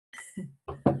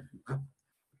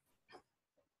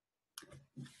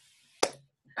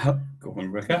Oh, go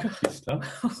on, Rebecca. I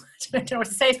don't know what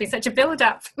to say. It's been such a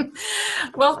build-up.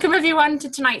 Welcome, everyone, to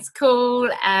tonight's call.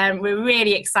 We're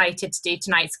really excited to do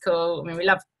tonight's call. I mean, we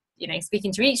love,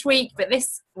 speaking to you each week, but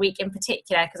this week in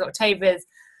particular, because October's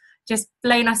just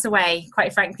blown us away.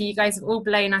 Quite frankly, you guys have all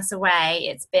blown us away.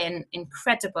 It's been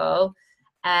incredible.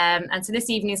 And so this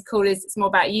evening's call it's more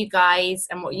about you guys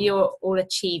and what you're all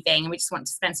achieving. And we just want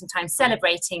to spend some time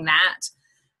celebrating that.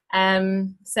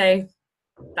 So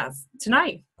that's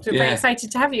tonight. So we're very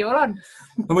excited to have you all on.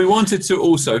 And we wanted to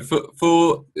also,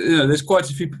 for there's quite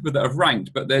a few people that have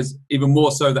ranked, but there's even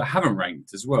more so that haven't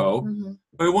ranked as well. Mm-hmm.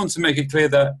 But we want to make it clear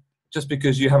that just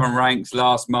because you haven't ranked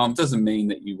last month doesn't mean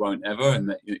that you won't ever and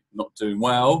that you're not doing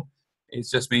well. It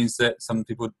just means that some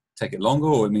people take it longer,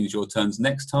 or it means your turn's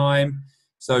next time.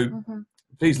 So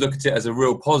please look at it as a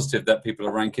real positive that people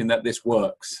are ranking, that this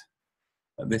works,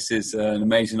 that this is an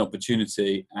amazing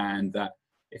opportunity, and that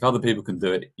if other people can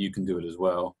do it, you can do it as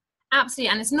well.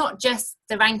 Absolutely. And it's not just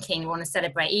the ranking we want to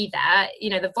celebrate either.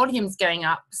 The volume's going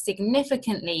up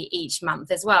significantly each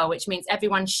month as well, which means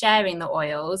everyone's sharing the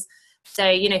oils.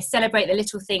 So, celebrate the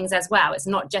little things as well. It's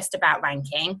not just about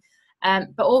ranking,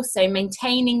 but also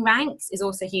maintaining ranks is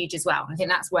also huge as well. I think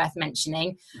that's worth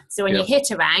mentioning. So when you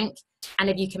hit a rank, and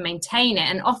if you can maintain it,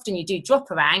 and often you do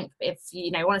drop a rank, if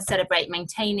you want to celebrate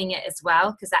maintaining it as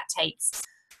well, because that takes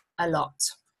a lot.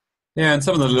 Yeah, and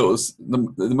some of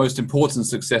the most important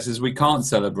successes we can't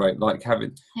celebrate, like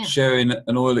sharing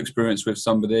an oil experience with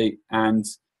somebody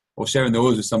or sharing the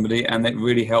oils with somebody, and it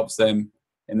really helps them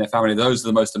in their family. Those are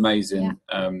the most amazing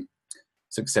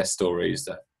success stories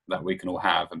that we can all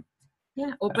have.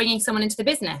 Or bringing someone into the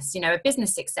business, a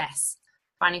business success,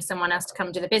 finding someone else to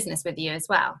come to the business with you as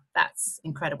well. That's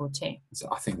incredible too. So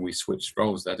I think we switched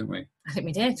roles there, didn't we? I think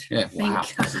we did. Yeah, wow,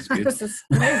 this is good. This is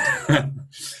good.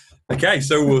 Okay,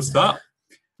 so we'll start.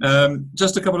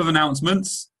 Just a couple of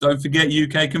announcements. Don't forget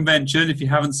UK Convention if you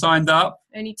haven't signed up.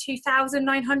 Only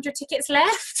 2,900 tickets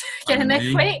left. Get in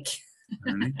there quick.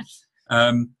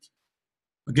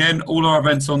 Again, all our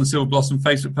events are on the Silver Blossom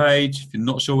Facebook page. If you're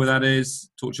not sure where that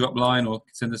is, talk to you upline or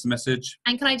send us a message.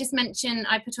 And can I just mention,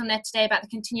 I put on there today about the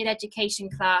continued education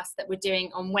class that we're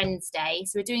doing on Wednesday.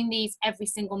 So we're doing these every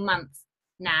single month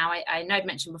now. I know I've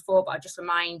mentioned before, but I'll just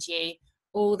remind you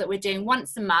all that we're doing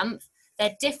once a month.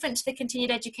 They're different to the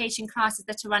continued education classes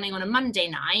that are running on a Monday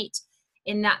night,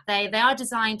 in that they are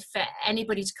designed for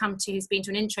anybody to come to who's been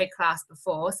to an intro class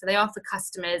before. So they are for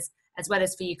customers as well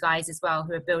as for you guys as well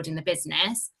who are building the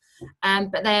business.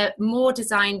 But they're more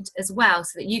designed as well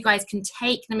so that you guys can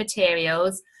take the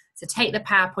materials, so take the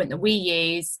PowerPoint that we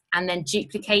use and then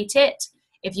duplicate it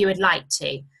if you would like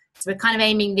to. So we're kind of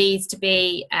aiming these to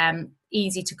be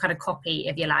easy to kind of copy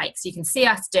if you like. So you can see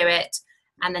us do it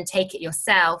and then take it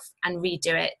yourself and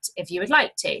redo it if you would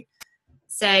like to.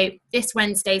 So this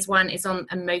Wednesday's one is on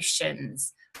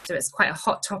emotions. So it's quite a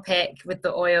hot topic with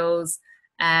the oils,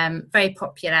 very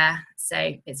popular.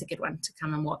 So it's a good one to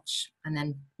come and watch and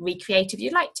then recreate if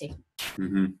you'd like to.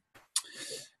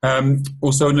 Mm-hmm.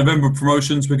 Also, November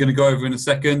promotions, we're going to go over in a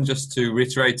second, just to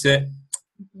reiterate it.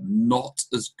 Not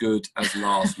as good as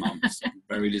last month.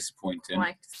 Very disappointing.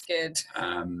 Quite good.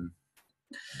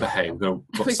 But hey, we've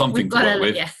got something to work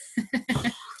with. Yeah.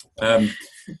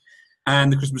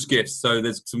 And the Christmas gifts. So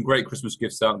there's some great Christmas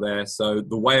gifts out there. So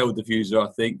the whale diffuser,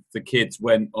 I think the kids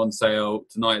went on sale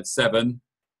tonight at 7.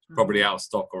 Probably out of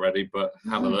stock already, but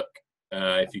have a look.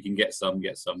 If you can get some,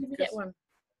 get some. Can you get one?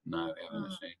 No, we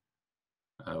haven't actually.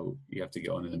 Oh, you have to get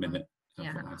on in a minute.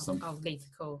 I'll leave the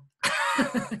call.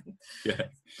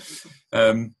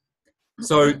 Yeah.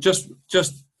 So just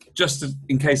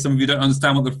in case some of you don't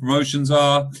understand what the promotions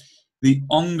are, the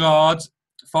On Guard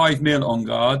 5 mil On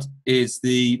Guard is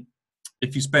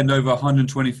if you spend over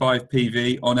 125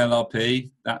 PV on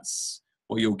LRP, that's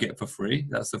what you'll get for free.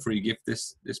 That's the free gift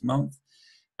this month.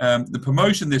 The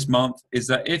promotion this month is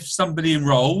that if somebody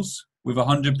enrolls with a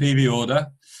 100 PV order,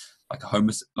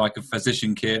 like a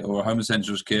physician kit or a Home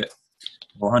Essentials kit,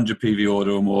 or 100 PV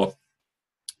order or more,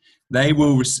 they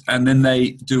will, and then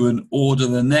they do an order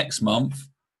the next month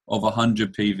of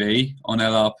 100 PV on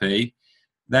LRP,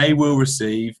 they will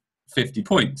receive 50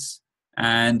 points,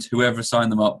 and whoever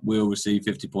signed them up will receive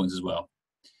 50 points as well.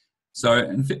 So,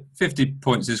 and 50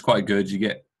 points is quite good. You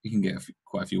can get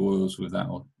quite a few oils with that,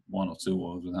 or 1 or 2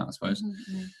 oils with that, I suppose,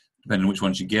 depending on which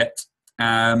ones you get.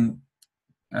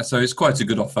 So it's quite a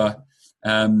good offer,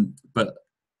 but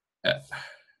that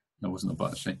wasn't a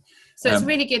but actually. So it's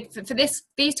really good for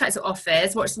these types of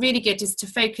offers. What's really good is to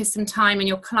focus some time in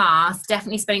your class,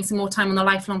 definitely spending some more time on the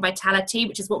lifelong vitality,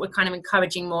 which is what we're kind of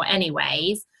encouraging more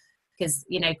anyways, because,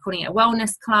 calling it a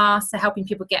wellness class, so helping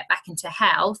people get back into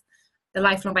health. the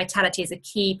lifelong vitality is a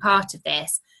key part of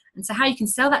this. And so how you can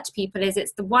sell that to people is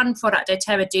it's the one product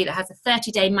doTERRA do that has a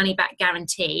 30-day money-back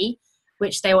guarantee,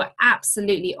 which they will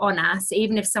absolutely honour. So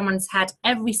even if someone's had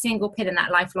every single pill in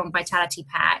that lifelong vitality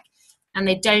pack and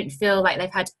they don't feel like they've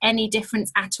had any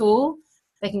difference at all,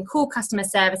 they can call customer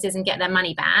services and get their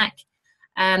money back.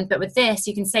 But with this,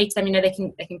 you can say to them, you know, they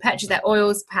can purchase their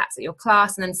oils perhaps at your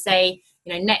class, and then say,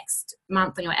 you know, next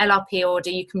month on your LRP order,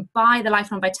 you can buy the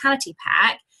lifelong vitality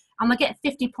pack and they'll get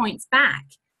 50 points back.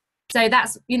 So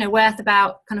that's, you know, worth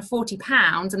about kind of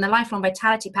 £40, and the lifelong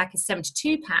vitality pack is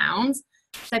 £72. So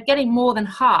they're getting more than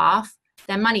half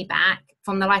their money back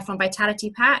from the lifelong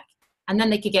vitality pack, and then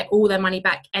they could get all their money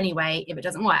back anyway if it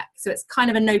doesn't work. So it's kind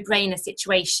of a no-brainer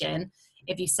situation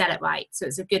if you sell it right. So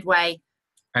it's a good way.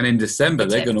 And in December,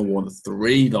 they're going to want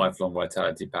 3 lifelong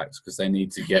vitality packs because they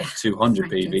need to get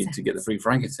 200 PV to get the free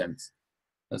frankincense.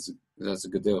 That's a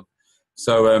good deal.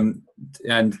 So,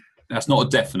 and that's not a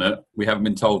definite. We haven't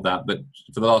been told that, but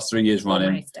for the last 3 years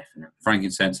running,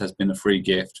 frankincense has been a free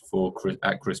gift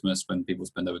at Christmas when people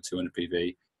spend over 200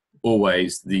 PV.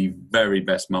 Always the very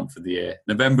best month of the year.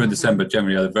 November and December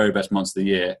generally are the very best months of the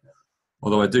year.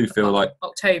 Although I do feel like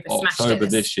October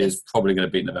this year is probably going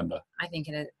to beat November. I think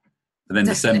it is. And then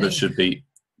December should beat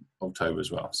October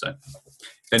as well. So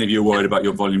if any of you are worried about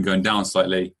your volume going down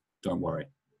slightly, don't worry.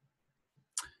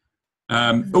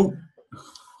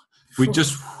 We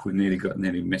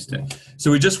nearly missed it. So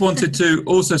we just wanted to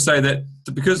also say that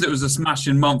because it was a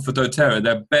smashing month for doTERRA,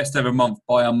 their best ever month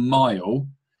by a mile,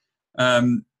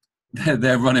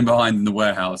 they're running behind in the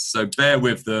warehouse. So bear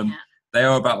with them. Yeah. They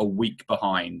are about a week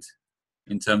behind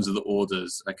in terms of the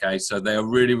orders. Okay, so they are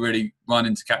really, really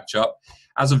running to catch up.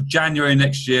 As of January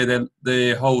next year,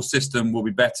 the whole system will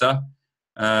be better.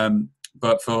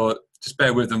 But just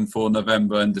bear with them for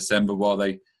November and December while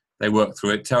they work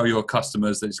through it. Tell your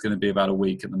customers that it's going to be about a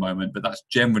week at the moment, but that's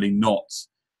generally not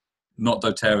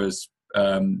doTERRA's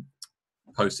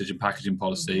postage and packaging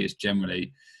policy. It's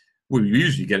generally, we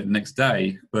usually get it the next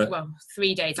day. But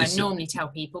 3 days I normally tell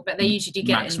people, but they usually do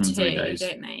get it in 2 days,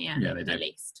 don't they? Yeah, they do. At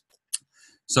least.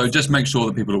 So just make sure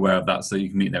that people are aware of that so you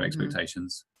can meet their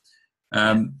expectations.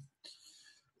 So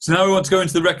now we want to go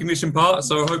into the recognition part.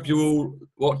 So I hope you're all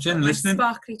watching and listening.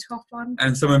 Sparkly top on.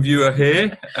 And some of you are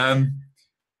here.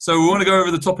 So we want to go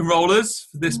over the top enrollers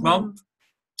for this month,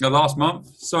 last month.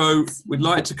 So we'd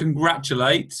like to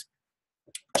congratulate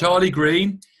Charlie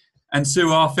Green and Sue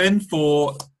Arfin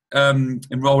for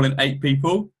enrolling 8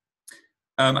 people.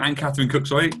 And Catherine Cook,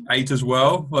 8 as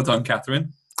well. Well done,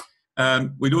 Catherine.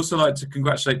 We'd also like to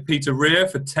congratulate Peter Rear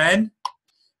for 10.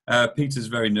 Peter's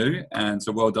very new, and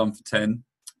so well done for 10,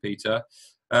 Peter.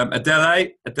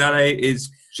 Adele is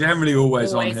generally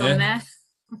always on here. There.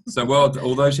 So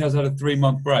although she has had a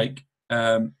 3-month break.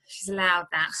 She's allowed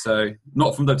that. So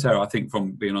not from doTERRA, I think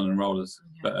from being on enrollers.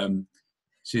 Okay. But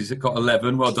she's got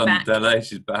 11. Well done, Adele.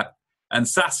 She's back. And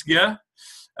Saskia,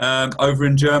 over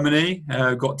in Germany,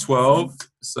 got 12.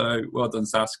 So well done,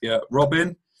 Saskia.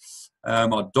 Robin,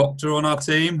 our doctor on our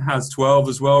team, has 12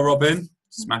 as well, Robin.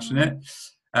 Smashing it.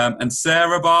 And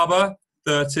Sarah Barber,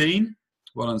 13.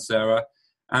 Well done, Sarah.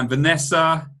 And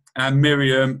Vanessa and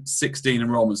Miriam, 16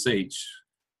 enrollments each.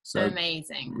 So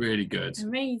amazing. Really good.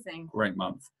 Amazing. Great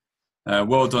month.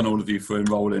 Well done, all of you, for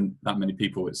enrolling that many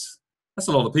people. That's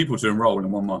a lot of people to enroll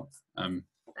in 1 month.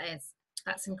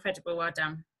 That's incredible. Well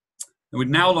done. And we'd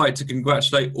now like to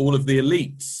congratulate all of the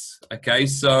elites. Okay,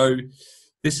 so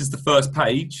this is the first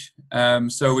page.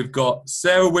 So we've got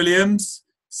Sarah Williams,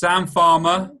 Sam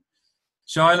Farmer,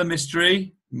 Shyla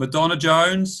Mystery, Madonna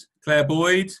Jones, Claire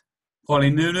Boyd, Polly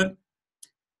Noonan,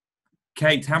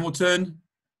 Kate Hamilton,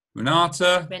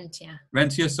 Renata.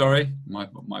 Rentia, sorry. My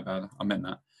bad. I meant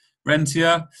that.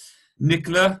 Rentia,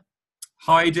 Nicola,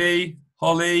 Heidi,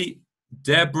 Holly,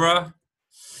 Deborah,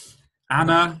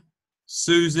 Anna,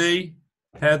 Susie,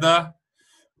 Heather,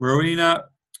 Rowena,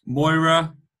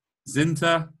 Moira,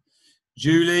 Zinta,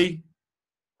 Julie,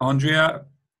 Andrea,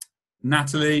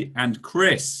 Natalie, and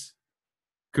Chris.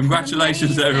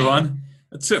 Congratulations, everyone.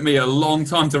 It took me a long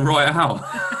time to write out.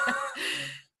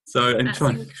 So, and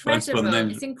try and spell the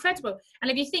names. It's incredible. And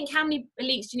if you think, how many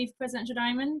elites do you need for Presidential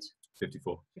Diamond?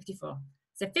 54. 54.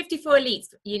 So 54 elites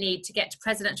you need to get to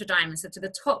Presidential Diamond. So to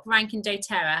the top rank in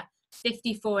doTERRA,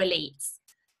 54 elites.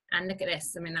 And look at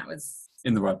this. I mean, that was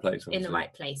in the right place. Obviously. In the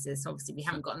right places. Obviously, we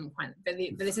haven't got them quite. But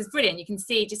this is brilliant. You can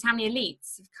see just how many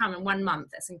elites have come in 1 month.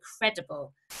 That's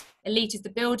incredible. Elite is the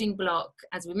building block,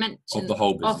 as we mentioned, of the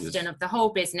whole business. Often, of the whole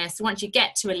business. So once you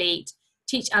get to elite,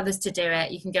 teach others to do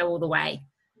it, you can go all the way.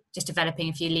 Just developing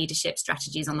a few leadership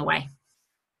strategies on the way.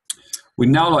 We'd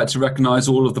now like to recognise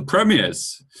all of the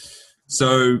premiers.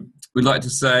 So we'd like to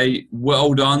say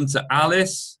well done to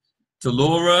Alice, to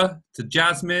Laura, to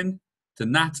Jasmine, to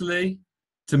Natalie,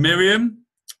 to Miriam,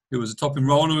 who was a top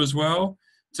enroller as well,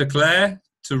 to Claire,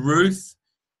 to Ruth,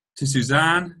 to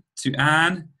Suzanne, to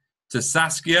Anne, to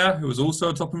Saskia, who was also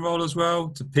a top enroller as well,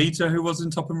 to Peter, who was in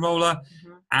top enroller,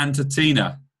 and to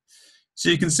Tina. So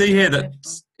you can see here that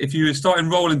if you start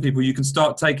enrolling people, you can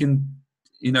start taking,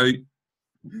 you know,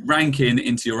 ranking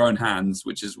into your own hands,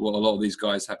 which is what a lot of these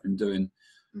guys have been doing.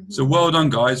 So well done,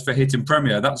 guys, for hitting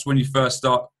Premier. That's when you first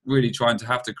start really trying to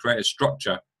have to create a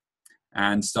structure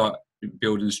and start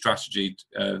building a strategy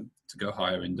to go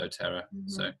higher in doTERRA.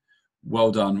 So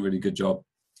well done, really good job.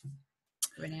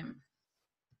 Brilliant.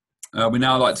 We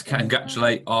now like to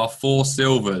congratulate our 4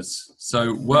 silvers.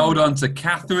 So well done to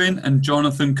Catherine and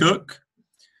Jonathan Cook.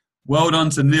 Well done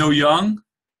to Neil Young,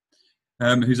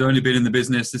 who's only been in the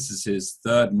business. This is his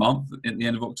 3rd month at the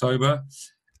end of October.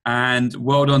 And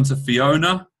well done to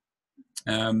Fiona.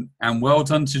 And well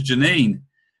done to Janine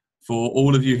for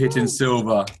all of you hitting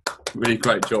silver. Really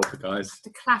great job, guys.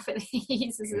 The clap at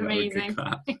these is amazing.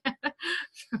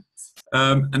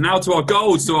 And now to our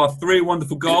golds, to our 3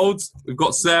 wonderful golds. We've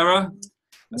got Sarah.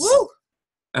 Woo!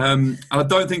 And I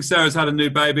don't think Sarah's had a new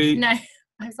baby. No,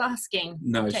 I was asking.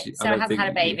 No, okay, Sarah hasn't had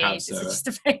a baby. This is just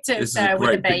a photo of Sarah with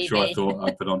a baby. This is a great picture I thought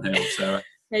I'd put on here of Sarah.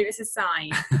 Maybe it's a sign.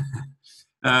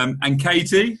 And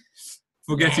Katie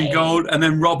for getting gold, and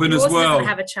then Robin as well. Doesn't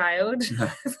have a child.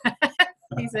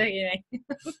 These are, you know.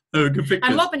 They were good pictures.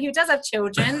 And Robin, who does have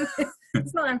children,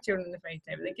 does not have children in the photo,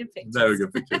 but they're good pictures. Very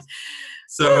good pictures.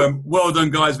 So well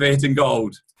done, guys, for hitting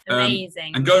gold.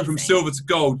 Amazing. And going from silver to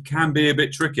gold can be a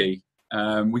bit tricky.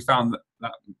 We found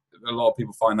that a lot of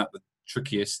people find that the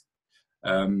trickiest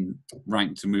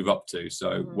rank to move up to.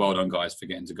 So well done, guys, for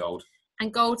getting to gold.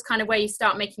 And gold's kind of where you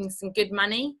start making some good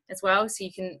money as well. So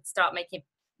you can start making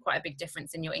quite a big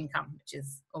difference in your income, which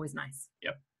is always nice.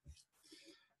 Yep.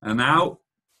 And now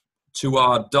to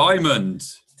our diamond,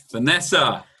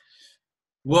 Vanessa.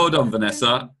 Well done,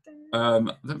 Vanessa. I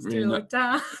don't really know.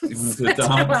 Dance. You want to do a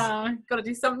dance? Well, got to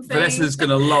do something. Vanessa's going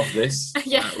to love this.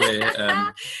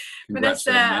 Yeah.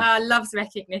 Vanessa loves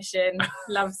recognition,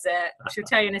 loves it. She'll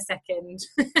tell you in a second.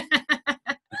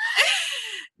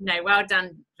 No, well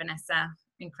done, Vanessa.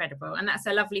 Incredible. And that's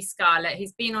a lovely Scarlett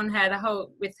who's been on her the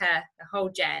whole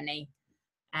journey.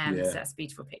 So that's a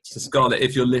beautiful picture. So Scarlett,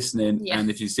 if you're listening and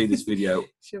if you see this video,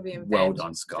 she'll be in well bed.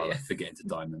 done, Scarlett, for getting to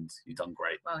diamond. You've done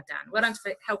great. Well done. Well done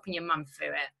for helping your mum through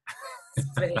it. It's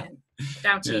brilliant.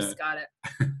 Down to you, Scarlett.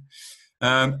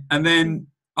 And then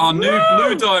our new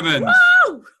blue diamond.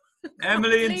 Woo!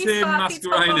 Emily and Tim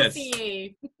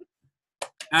Mascarenhas.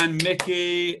 And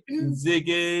Mickey, and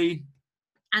Ziggy.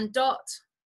 And Dot.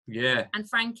 Yeah. And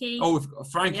Frankie. Oh,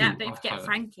 Frankie. Yeah, don't forget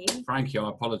Frankie. Frankie, I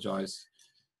apologise.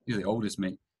 You're the oldest,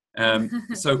 me.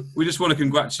 So we just want to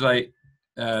congratulate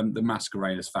the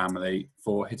Mascarenhas family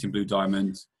for hitting Blue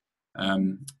Diamond.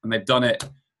 And they've done it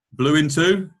blue in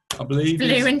 2, I believe.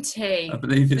 Blue in 2. I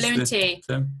believe it's blue in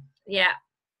 2. Yeah.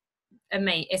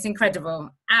 Amazing. It's incredible.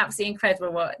 Absolutely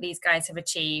incredible what these guys have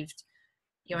achieved.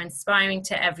 You're inspiring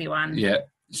to everyone. Yeah.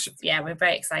 Yeah, we're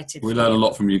very excited. We learn a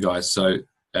lot from you guys. So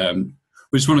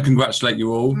we just want to congratulate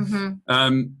you all.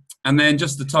 And then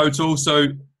just the total. So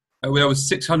there was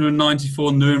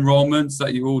 694 new enrollments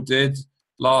that you all did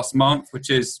last month, which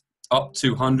is up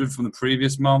 200 from the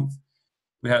previous month.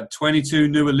 We had 22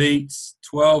 new elites,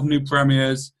 12 new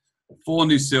premiers, 4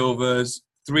 new silvers,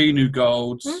 3 new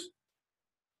golds.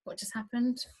 What just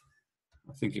happened?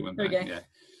 I think it went back, yeah.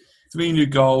 3 new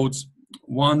golds,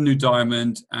 1 new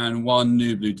diamond, and 1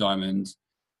 new blue diamond.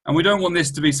 And we don't want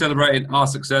this to be celebrating our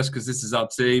success because this is our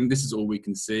team. This is all we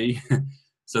can see.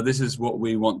 So this is what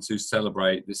we want to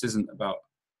celebrate. This isn't about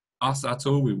us at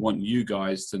all. We want you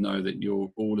guys to know that you're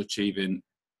all achieving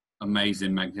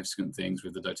amazing, magnificent things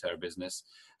with the doTERRA business.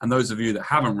 And those of you that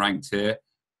haven't ranked here,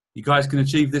 you guys can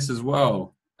achieve this as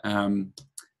well.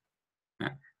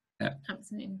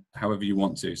 Absolutely. However you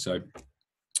want to. So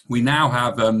we now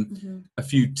have a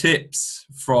few tips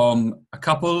from a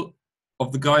couple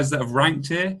of the guys that have ranked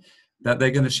here that they're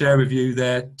going to share with you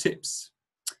their tips.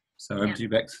 So over to you,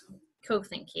 Bex. Cool,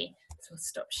 thank you. So we'll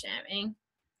stop sharing.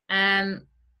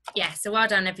 So well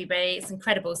done, everybody. It's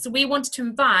incredible. So we wanted to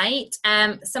invite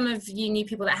some of you new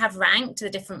people that have ranked to the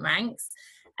different ranks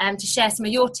to share some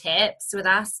of your tips with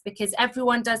us, because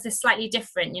everyone does this slightly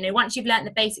different. You know, once you've learnt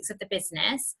the basics of the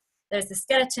business, there's the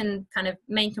skeleton kind of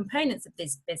main components of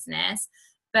this business,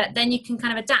 but then you can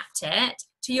kind of adapt it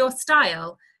to your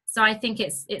style. So I think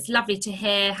it's lovely to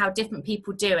hear how different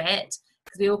people do it,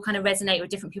 because we all kind of resonate with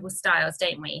different people's styles,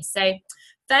 don't we? So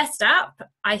first up,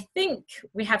 I think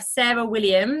we have Sarah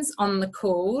Williams on the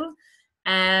call.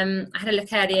 I had a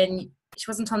look earlier and she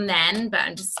wasn't on then, but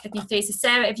I'm just looking through. So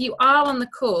Sarah, if you are on the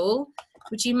call,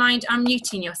 would you mind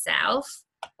unmuting yourself?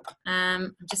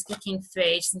 I'm just looking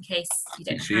through just in case you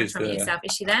don't know how to unmute yourself.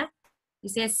 Is she there? You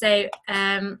see her? So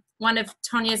one of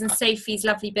Tanya's and Sophie's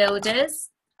lovely builders.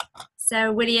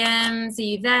 Sarah Williams, are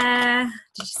you there?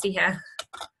 Did you see her?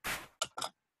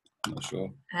 I'm not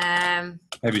sure.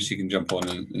 Maybe she can jump on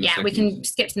in yeah, we can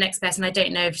skip to the next person. I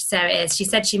don't know if Sarah is. She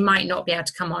said she might not be able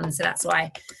to come on, so that's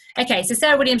why. Okay, so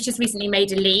Sarah Williams just recently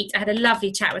made Elite. I had a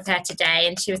lovely chat with her today,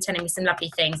 and she was telling me some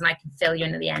lovely things, and I can fill you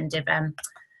in at the end if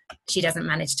she doesn't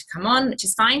manage to come on, which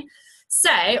is fine.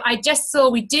 So I just saw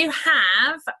we do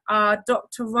have our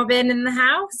Dr. Robin in the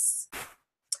house.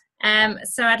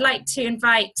 So I'd like to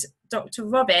invite Dr.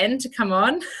 Robin to come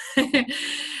on, who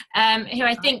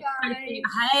I think,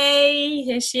 hey,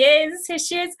 here she is.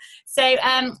 So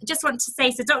just want to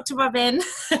say, so Dr. Robin,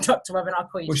 Dr. Robin, I'll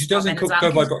call you. Well, she doesn't go by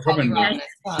Dr. Robin. Yeah,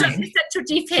 she's the essential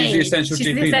GP. She's the essential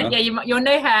GP now. Yeah, you'll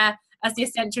know her as the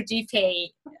essential GP.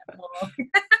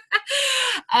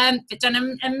 But done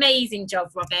an amazing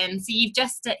job, Robin. So you've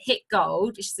just hit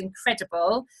gold, which is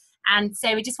incredible. And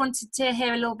so we just wanted to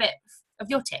hear a little bit of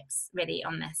your tips, really,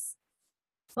 on this.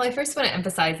 Well, I first want to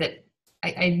emphasize that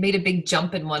I made a big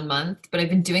jump in 1 month, but I've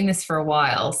been doing this for a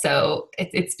while. So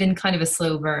it's been kind of a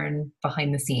slow burn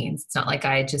behind the scenes. It's not like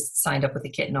I just signed up with a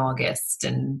kit in August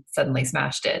and suddenly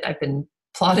smashed it. I've been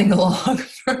plodding along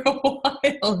for a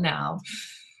while now.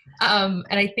 And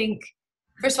I think,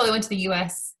 first of all, I went to the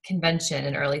US convention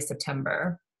in early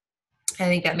September. I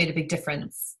think that made a big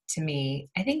difference to me.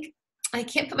 I think I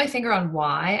can't put my finger on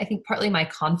why. I think partly my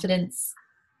confidence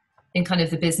in kind of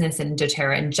the business and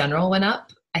doTERRA in general went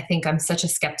up. I think I'm such a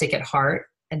skeptic at heart,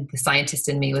 and the scientist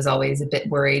in me was always a bit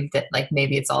worried that like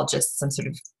maybe it's all just some sort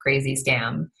of crazy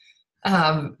scam.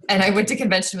 And I went to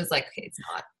convention and was like, okay, it's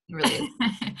not, it really is.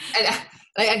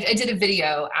 And I did a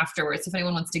video afterwards. If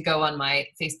anyone wants to go on my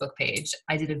Facebook page,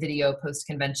 I did a video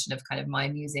post-convention of kind of my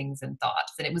musings and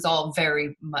thoughts. And it was all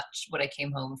very much what I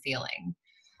came home feeling.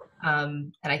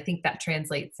 And I think that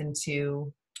translates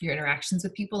into your interactions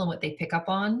with people and what they pick up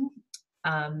on.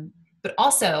 But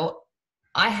also,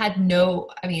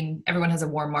 everyone has a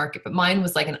warm market, but mine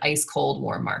was like an ice cold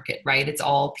warm market, right? It's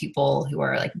all people who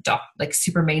are like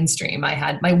super mainstream. I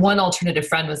had my one alternative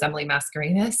friend was Emily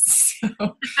Mascarenhas.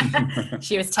 So,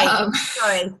 she was taken.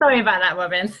 Sorry about that,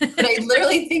 Robin. But I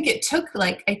literally think it took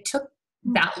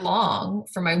that long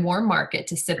for my warm market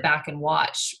to sit back and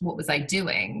watch what was I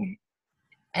doing.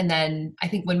 And then I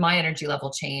think when my energy level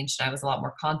changed and I was a lot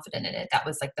more confident in it, that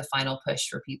was like the final push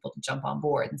for people to jump on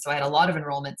board. And so I had a lot of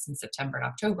enrollments in September and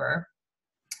October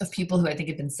of people who I think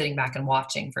had been sitting back and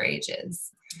watching for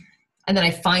ages. And then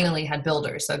I finally had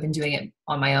builders. So I've been doing it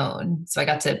on my own. So I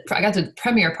got to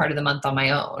premiere part of the month on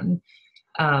my own.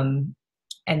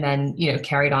 And then,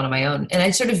 carried on my own. And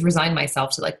I sort of resigned myself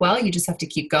to like, well, you just have to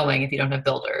keep going if you don't have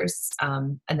builders.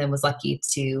 And then was lucky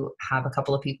to have a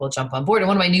couple of people jump on board. And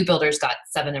one of my new builders got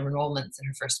 7 enrollments in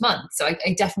her first month. So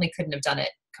I definitely couldn't have done it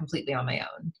completely on my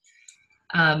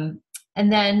own.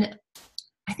 And then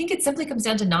I think it simply comes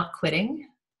down to not quitting.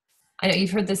 I know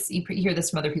you've heard this, you hear this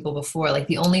from other people before, like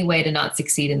the only way to not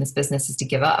succeed in this business is to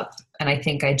give up. And I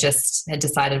think I just had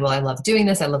decided, well, I love doing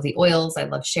this. I love the oils. I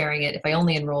love sharing it. If I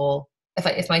only enroll,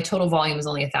 if my total volume is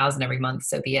only 1,000 every month,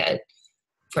 so be it,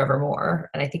 forevermore.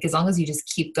 And I think as long as you just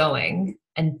keep going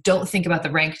and don't think about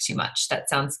the rank too much,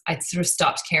 I sort of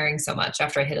stopped caring so much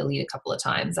after I hit Elite a couple of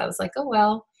times. I was like, oh,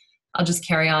 well, I'll just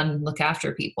carry on and look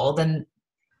after people. Then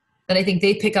I think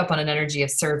they pick up on an energy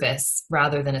of service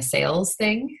rather than a sales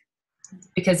thing.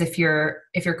 Because if your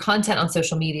content on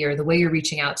social media or the way you're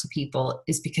reaching out to people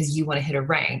is because you want to hit a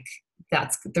rank,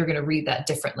 they're going to read that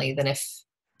differently than if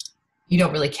you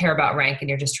don't really care about rank and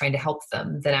you're just trying to help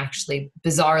them. Then actually,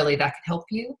 bizarrely, that can help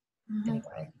you. Mm-hmm.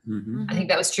 Anyway, mm-hmm. I think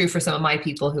that was true for some of my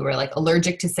people who were like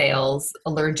allergic to sales,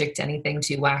 allergic to anything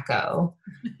too wacko.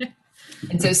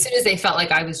 And so as soon as they felt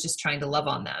like I was just trying to love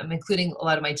on them, including a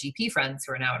lot of my GP friends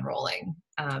who are now enrolling,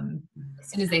 as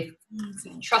soon as they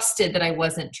trusted that I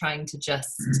wasn't trying to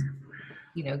just,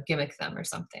 gimmick them or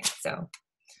something. So,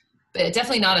 but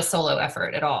definitely not a solo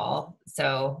effort at all.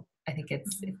 So I think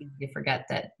it's easy to forget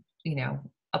that,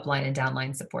 upline and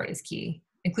downline support is key,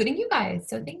 including you guys.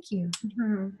 So thank you.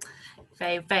 Mm-hmm.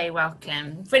 Very, very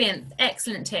welcome. Brilliant.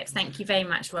 Excellent tips. Thank you very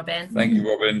much, Robin. Thank you,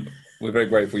 Robin. We're very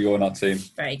grateful you're on our team.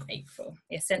 Very grateful.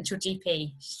 The essential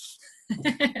GP.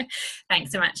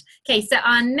 Thanks so much. Okay, so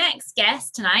our next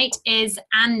guest tonight is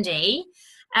Andy.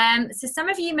 So some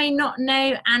of you may not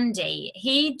know Andy.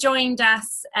 He joined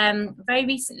us very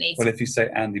recently. Well, if you say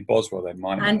Andy Boswell, they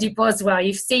might. Andy Boswell,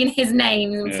 you've seen his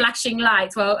name in flashing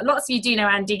lights. Well, lots of you do know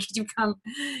Andy because you've come,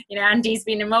 Andy's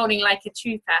been enrolling like a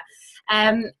trooper.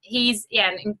 He's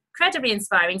incredibly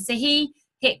inspiring. So he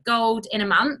hit gold in a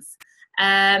month.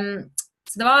 So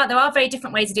there are very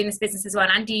different ways of doing this business as well.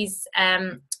 And Andy's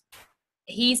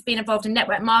he's been involved in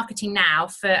network marketing now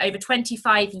for over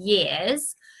 25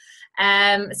 years.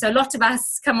 So a lot of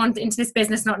us come on into this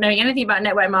business not knowing anything about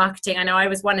network marketing. I know I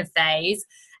was one of those.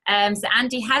 So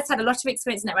Andy has had a lot of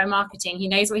experience in network marketing. He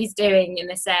knows what he's doing in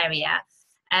this area.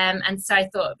 And so I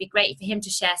thought it'd be great for him to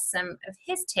share some of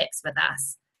his tips with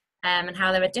us and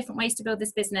how there are different ways to build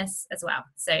this business as well.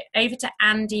 So over to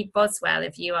Andy Boswell,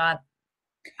 if you are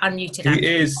unmuted.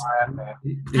 He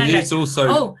is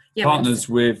also partners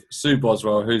with Sue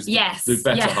Boswell, who's the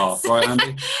better half, right,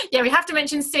 Andy? Yeah, we have to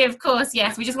mention Sue, of course.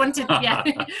 Yes, we just wanted. We'll have to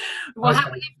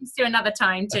leave from Sue another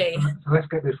time too. So let's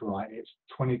get this right. It's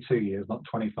 22 years, not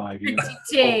 25 years.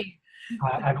 22.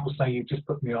 And also, you've just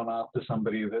put me on after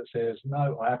somebody that says,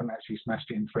 no, I haven't actually smashed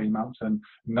it in 3 months, and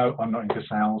no, I'm not into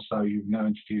sales, so you've now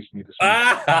introduced me to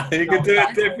something. You can do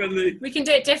it differently. We can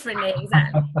do it differently,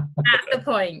 exactly. That's the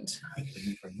point.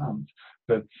 In 3 months.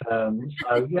 But,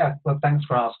 well, thanks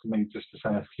for asking me just to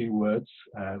say a few words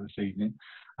this evening.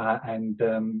 So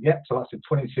I said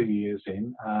 22 years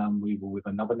in, we were with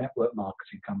another network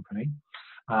marketing company.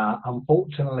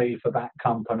 Unfortunately for that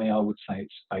company, I would say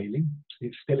it's failing.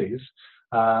 It still is.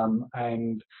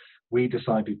 And we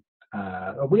decided,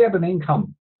 we had an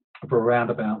income of around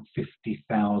about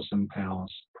 £50,000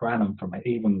 per annum from it,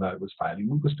 even though it was failing.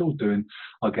 We were still doing,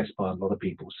 I guess, by a lot of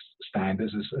people's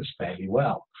standards, as fairly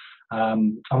well.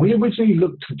 And we originally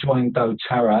looked to join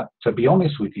doTERRA, to be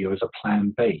honest with you, as a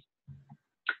plan B,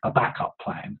 a backup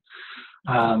plan.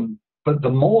 But the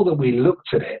more that we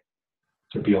looked at it,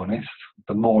 to be honest,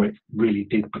 the more it really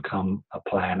did become a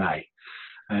plan A.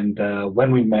 And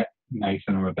when we met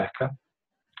Nathan and Rebecca,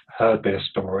 heard their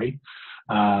story,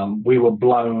 we were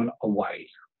blown away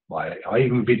by it. I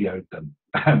even videoed them,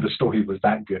 and the story was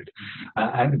that good.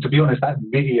 And to be honest, that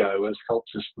video has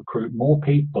helped us recruit more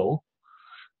people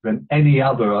than any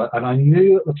other. And I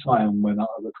knew at the time when I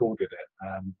recorded it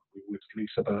with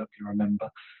Lisa Burke, you remember,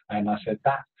 and I said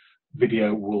that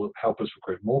video will help us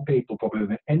recruit more people probably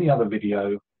than any other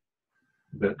video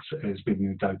that has been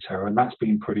in doTERRA, and that's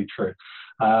been pretty true.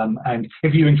 And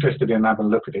if you're interested in having a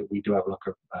look at it, we do have a look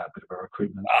at a bit of a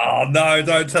recruitment. Oh no,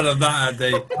 don't tell them that,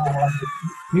 Andy.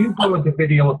 You followed the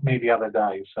video with me the other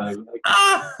day, so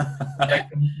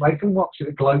they can watch it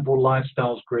at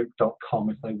globallifestylesgroup.com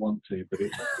if they want to, but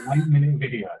it's an 8-minute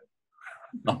video.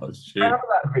 Oh, shoot. Remember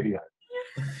that video?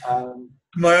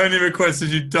 My only request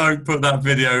is you don't put that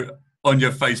video on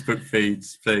your Facebook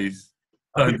feeds, please.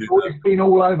 It's been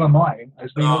all over mine.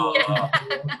 It's been all over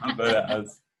I bet it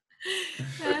has.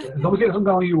 As long as it doesn't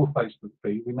go on your Facebook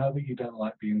feed, we know that you don't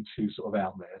like being too sort of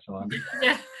out there. So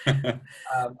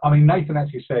Nathan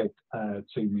actually said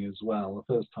to me as well, the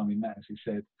first time we met us, he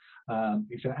said,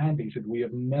 Andy, he said, we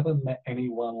have never met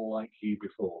anyone like you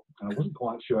before. And I wasn't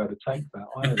quite sure how to take that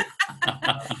either.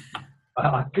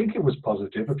 I think it was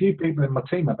positive. A few people in my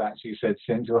team have actually said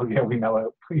since, well, yeah, we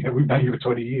know you for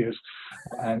 20 years,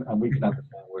 and we can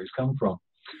understand where he's come from.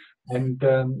 And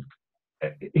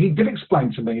he did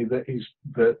explain to me that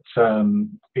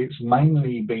it's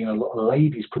mainly been a lot of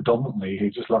ladies predominantly who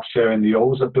just love sharing the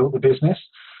oils that built the business.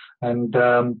 And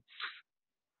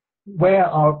where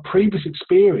our previous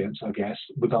experience, I guess,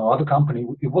 with our other company,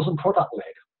 it wasn't product-led.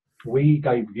 We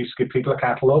used to give people a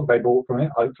catalogue, they bought from it,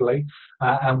 hopefully,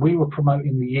 and we were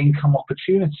promoting the income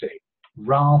opportunity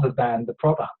rather than the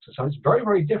product. So it's very,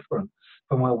 very different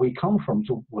from where we come from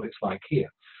to what it's like here.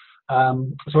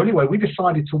 So anyway, we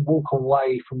decided to walk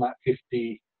away from that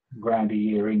 50 grand a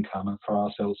year income and throw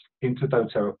ourselves into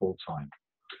doTERRA full time.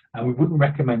 And we wouldn't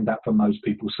recommend that for most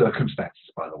people's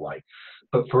circumstances, by the way.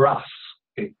 But for us,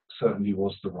 it certainly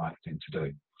was the right thing to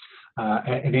do.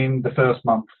 And in the first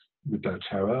month with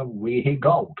doTERRA, we hit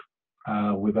gold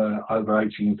with over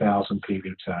 18,000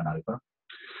 PV turnover.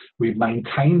 We've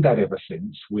maintained that ever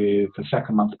since, with the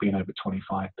second month being over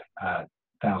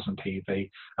 25,000 PV,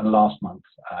 and last month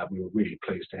we were really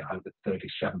pleased to hit over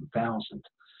 37,000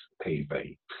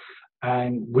 PV.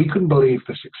 And we couldn't believe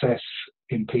the success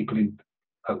in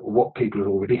what people had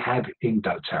already had in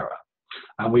doTERRA.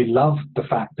 And we love the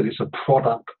fact that it's a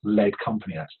product-led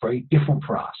company. That's very different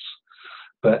for us,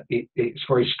 but it's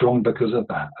very strong because of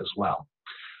that as well.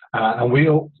 And we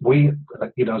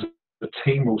as a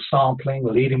team, we're sampling,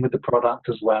 leading with the product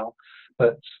as well.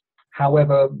 But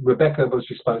however, Rebecca, as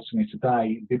she spoke to me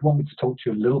today, did want me to talk to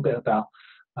you a little bit about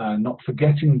not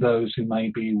forgetting those who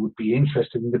maybe would be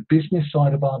interested in the business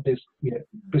side of our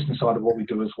business side of what we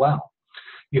do as well.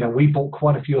 We brought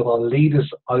quite a few of our leaders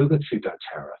over to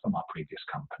doTERRA from our previous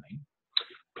company.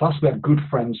 Plus, we have good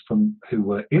friends who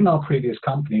were in our previous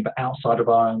company, but outside of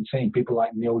our own team. People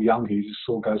like Neil Young, who just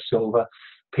saw go silver,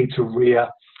 Peter Rea,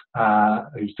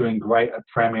 who's doing great at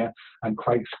Premier, and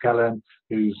Craig Skellen,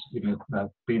 who's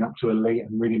been up to elite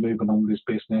and really moving on with his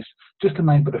business. Just to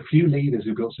name but a few leaders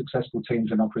who built successful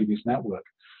teams in our previous network.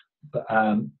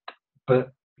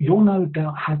 But you'll no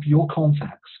doubt have your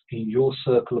contacts in your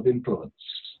circle of influence.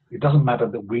 It doesn't matter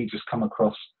that we just come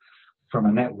across from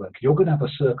a network. You're going to have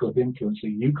a circle of influence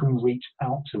that you can reach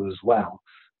out to as well.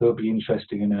 They'll be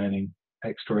interested in earning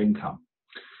extra income.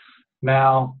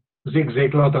 Now, Zig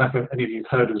Ziglar, I don't know if any of you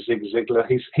have heard of Zig Ziglar.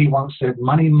 He once said,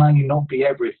 money may not be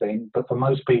everything, but for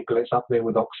most people, it's up there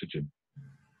with oxygen.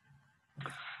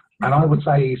 And I would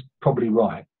say he's probably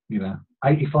right.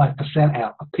 85%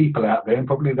 of people out there, and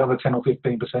probably the other 10 or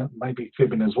 15%, maybe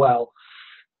fibbing as well,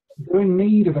 they're in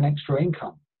need of an extra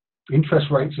income. Interest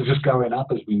rates are just going up,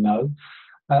 as we know.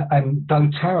 And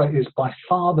doTERRA is by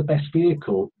far the best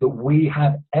vehicle that we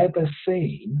have ever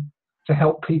seen to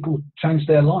help people change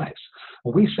their lives.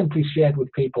 Well, we simply shared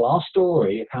with people our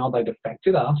story of how they'd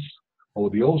affected us, or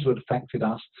the odds had affected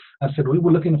us, and said we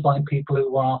were looking to find people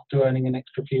who were after earning an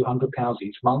extra few £100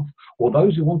 each month, or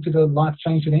those who wanted a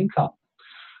life-changing income.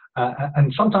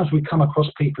 And sometimes we come across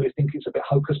people who think it's a bit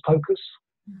hocus pocus.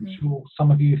 I'm sure some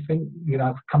of you think,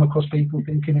 come across people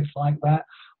thinking it's like that,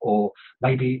 or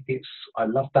maybe it's, I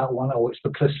love that one, or it's the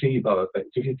placebo effect.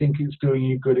 If you think it's doing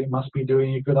you good, it must be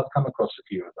doing you good. I've come across a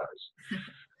few of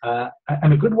those.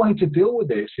 And a good way to deal with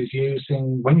this is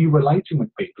using, when you're relating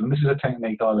with people, and this is a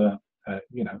technique I learned,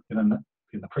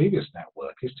 in the previous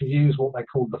network, is to use what they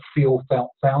call the feel,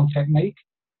 felt, found technique.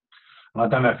 And I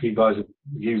don't know if you guys have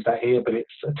used that here, but it's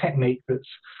a technique that's,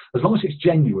 as long as it's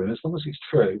genuine, as long as it's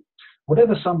true,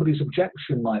 whatever somebody's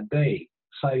objection might be,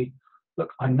 say,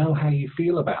 look, I know how you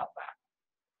feel about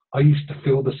that. I used to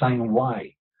feel the same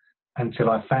way until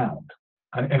I found.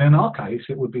 And in our case,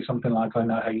 it would be something like, I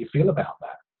know how you feel about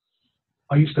that.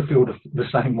 I used to feel the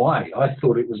same way. I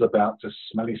thought it was about just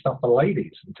smelly stuff for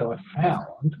ladies until I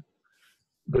found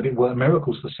that it worked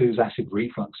miracles for Sue's acid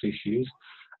reflux issues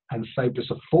and saved us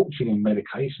a fortune in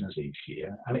medications each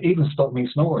year. And it even stopped me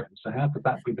snoring. So how could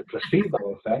that be the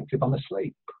placebo effect if I'm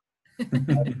asleep?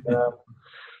 And,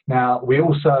 now, we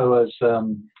also, as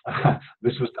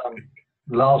this was done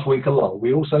last week a lot,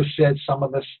 we also shared some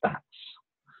of the stats.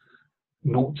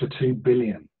 0 to 2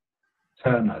 billion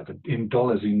turnover in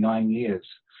dollars in 9 years.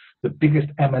 The biggest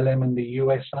MLM in the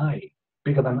USA,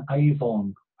 bigger than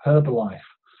Avon, Herbalife,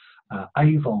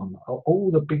 Avon,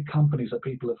 all the big companies that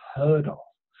people have heard of,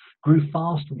 grew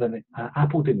faster than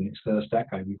Apple did in its first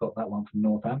decade. We got that one from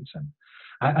Northampton.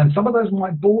 And some of those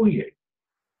might bore you,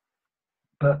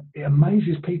 but it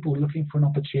amazes people looking for an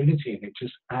opportunity, and it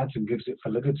just adds and gives it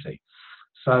validity.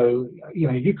 So,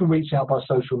 you can reach out by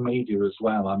social media as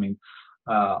well. I mean,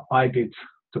 I did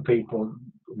to people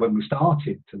when we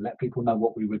started to let people know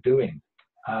what we were doing.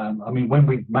 When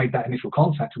we made that initial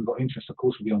contact and got interest, of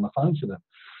course, we'd be on the phone to them.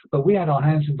 But we had our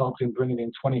hands involved in bringing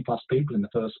in 20 plus people in the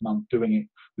first month, doing it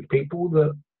with people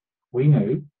that we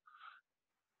knew.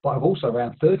 But I've also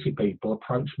around 30 people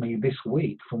approached me this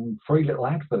week from free little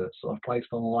adverts that I've placed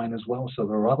online as well. So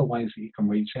there are other ways that you can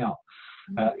reach out.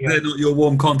 They're not your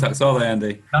warm contacts, are they,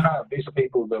 Andy? No, these are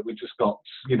people that we just got.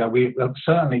 We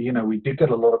certainly, we did get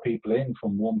a lot of people in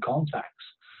from warm contacts,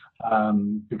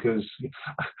 because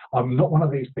I'm not one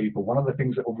of these people. One of the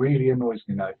things that really annoys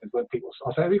me now is when people,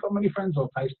 I say, have you got many friends on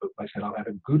Facebook? They said, I've had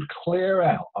a good clear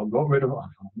out. I've got rid of them.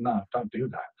 No, don't do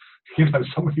that.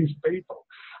 Some of these people,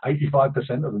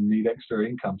 85% of them need extra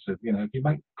income. So, if you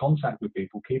make contact with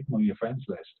people, keep them on your friends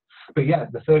list. But yeah,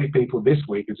 the 30 people this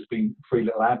week has just been free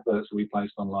little adverts that we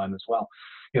placed online as well.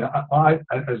 I,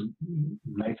 as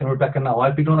Nathan and Rebecca know,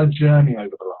 I've been on a journey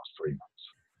over the last 3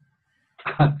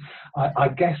 months. I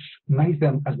guess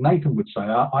Nathan, as Nathan would say,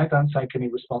 I don't take any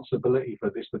responsibility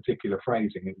for this particular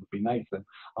phrasing. It would be Nathan.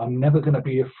 I'm never going to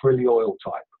be a frilly oil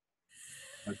type.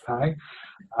 Okay,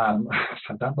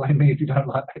 so don't blame me if you don't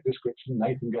like that description.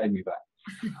 Nathan gave me that.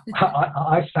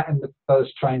 I sat in the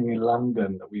first training in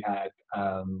London that we had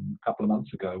a couple of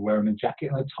months ago, wearing a jacket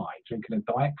and a tie, drinking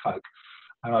a Diet Coke,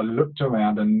 and I looked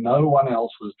around and no one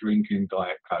else was drinking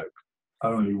Diet Coke,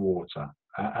 only water.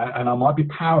 And I might be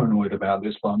paranoid about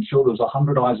this, but I'm sure there was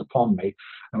 100 eyes upon me,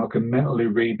 and I can mentally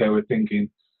read they were thinking,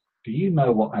 do you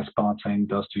know what aspartame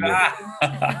does to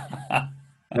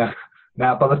you?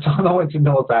 Now, by the time I went to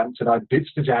Northampton, I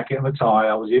ditched the jacket and the tie.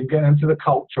 I was even getting into the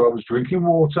culture. I was drinking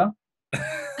water.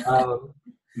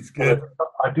 It's good.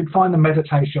 I did find the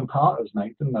meditation part, as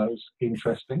Nathan knows,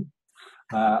 interesting.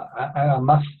 And I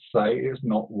must say, it's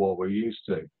not what we're used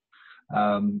to.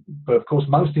 But of course,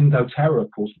 most in doTERRA,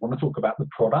 of course, want to talk about the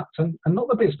product and not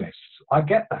the business. I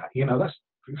get that.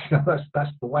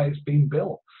 That's the way it's been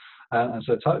built. And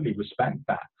so totally respect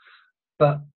that.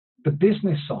 But the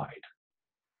business side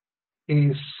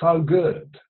is so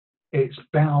good. It's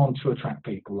bound to attract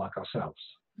people like ourselves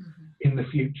in the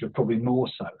future, probably more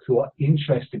so, who are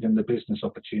interested in the business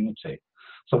opportunity.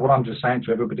 So what I'm just saying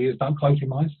to everybody is, don't close your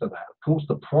minds to that. Of course,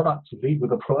 the product, lead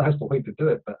with the product, that's the way to do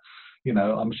it. But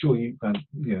I'm sure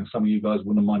some of you guys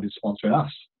wouldn't have minded sponsoring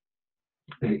us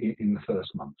in the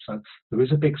first month. So there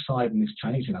is a big side in this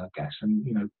changing, I guess.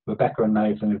 And Rebecca and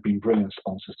Nathan have been brilliant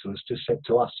sponsors to us. Just said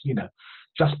to us,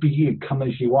 just be you, come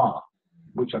as you are,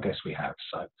 which I guess we have.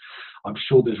 So I'm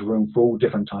sure there's room for all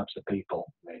different types of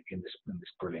people in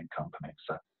this brilliant company.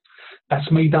 So that's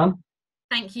me done.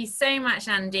 Thank you so much,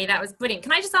 Andy. That was brilliant.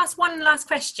 Can I just ask one last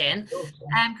question?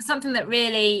 Because something that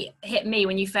really hit me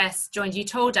when you first joined, you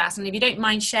told us, and if you don't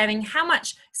mind sharing, how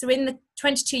much, so in the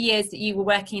 22 years that you were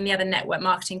working in the other network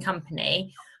marketing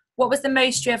company, what was the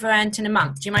most you ever earned in a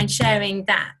month? Do you mind sharing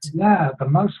that? Yeah, the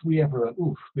most we ever,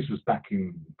 this was back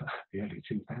in the early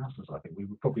 2000s, I think. We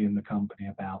were probably in the company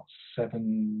about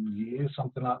 7 years,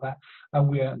 something like that. And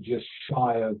we earned just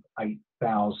shy of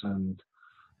 £8,000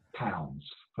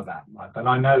 for that month. And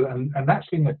I know, and that's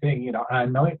been the thing, and I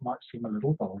know it might seem a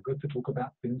little vulgar to talk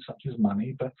about things such as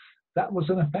money, but that was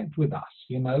an effect with us,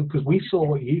 because we saw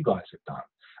what you guys had done.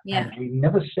 Yeah. And we've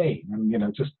never seen,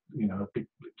 and just the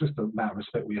amount of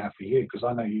respect we have for you, because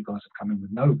I know you guys have come in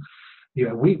with no,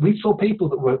 we saw people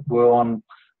that were on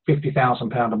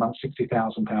 £50,000 a month,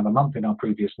 £60,000 a month in our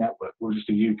previous network. We're just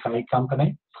a UK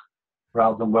company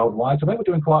rather than worldwide, so they were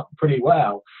doing pretty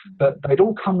well, but they'd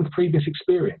all come with previous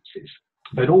experiences.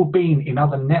 They'd all been in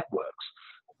other networks.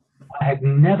 I had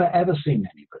never ever seen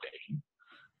anybody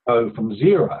go from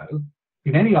zero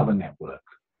in any other network,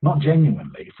 not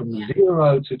genuinely, from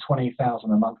 0 to 20,000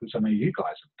 a month, which I know you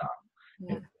guys have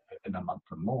done in a month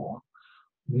or more.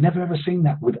 Never ever seen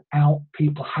that without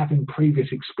people having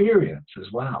previous experience as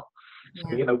well.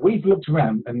 So, we've looked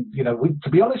around and, to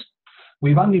be honest,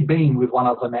 we've only been with one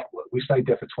other network. We stayed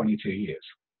there for 22 years.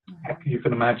 You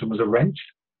can imagine was a wrench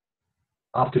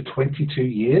after 22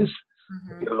 years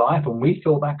of your life. And we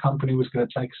thought that company was going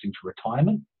to take us into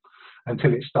retirement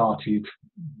until it started,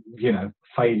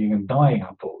 fading and dying,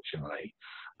 unfortunately.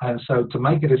 And so to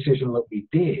make a decision that we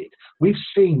did, we've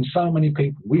seen so many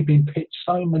people, we've been pitched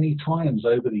so many times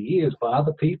over the years by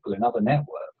other people in other networks,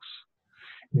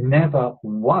 never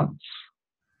once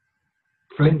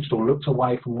flinched or looked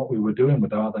away from what we were doing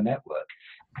with our other network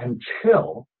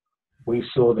until we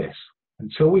saw this,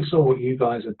 until we saw what you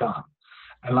guys had done.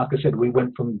 And like I said, we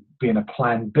went from being a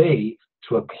plan B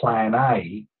to a plan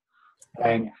A.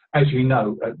 And as you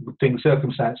know,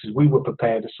 circumstances, we were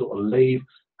prepared to sort of leave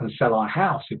and sell our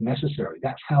house if necessary.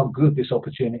 That's how good this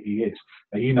opportunity is.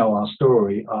 Now, our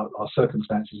story, our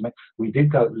circumstances. We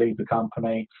did leave the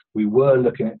company. We were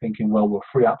looking at thinking, well, we'll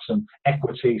free up some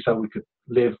equity so we could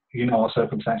live. Our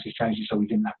circumstances changed, so we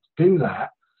didn't have to do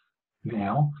that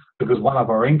now, because one of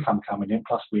our income coming in,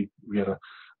 plus we had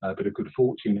a bit of good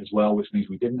fortune as well, which means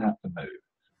we didn't have to move.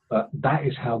 But that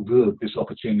is how good this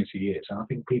opportunity is. And I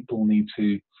think people need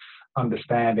to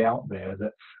understand out there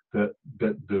that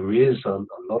there is a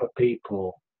lot of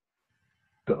people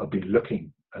that will be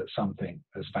looking at something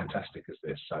as fantastic as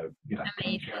this. So, share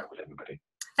it with everybody.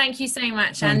 Thank you so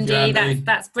much, Andy.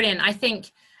 That's brilliant. I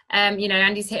think,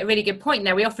 Andy's hit a really good point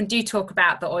there. We often do talk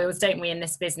about the oils, don't we, in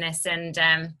this business? And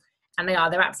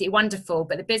they're absolutely wonderful.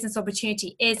 But the business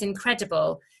opportunity is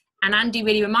incredible. And Andy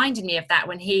really reminded me of that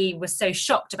when he was so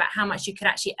shocked about how much you could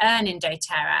actually earn in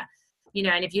doTERRA.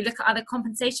 And if you look at other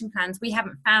compensation plans, we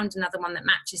haven't found another one that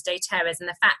matches doTERRA's. And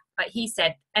the fact, like he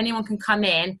said, anyone can come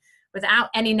in without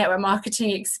any network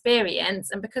marketing experience.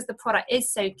 And because the product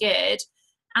is so good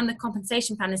and the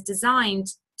compensation plan is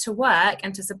designed to work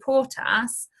and to support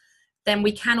us, then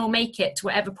we can all make it to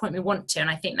whatever point we want to.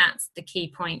 And I think that's the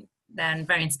key point there, and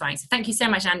very inspiring. So thank you so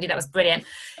much, Andy. That was brilliant.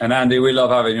 And Andy, we love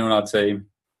having you on our team.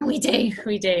 We do.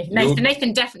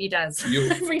 Nathan definitely does.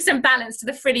 Bring some balance to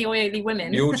the frilly, oily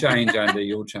women. You'll change, Andy.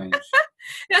 You'll change.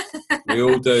 We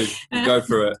all do. We go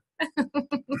through it.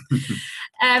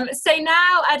 So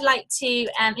now I'd like to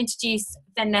introduce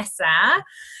Vanessa.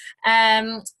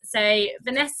 So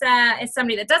Vanessa is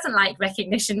somebody that doesn't like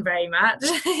recognition very much,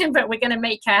 but we're going to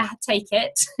make her take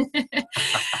it.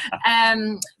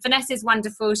 Vanessa is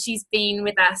wonderful. She's been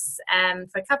with us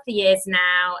for a couple of years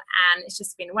now, and it's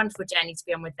just been a wonderful journey to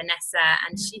be on with Vanessa.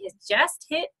 And she has just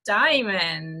hit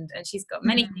diamond, and she's got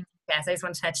many things to share. So I just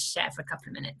wanted her to share for a couple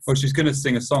of minutes. Well, she's going to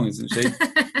sing a song, isn't she?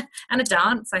 And a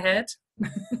dance, I heard.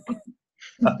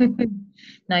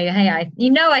 No, you hate.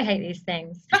 I hate these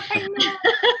things.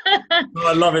 Oh,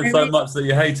 I love it so much that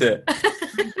you hate it.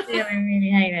 I really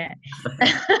hate it.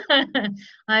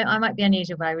 I might be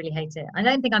unusual, but I really hate it. I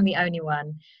don't think I'm the only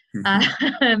one.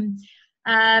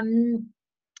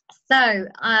 So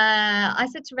I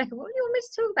said to Rebecca, what do you want me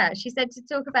to talk about? She said to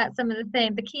talk about some of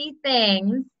the key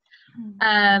things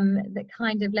that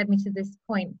kind of led me to this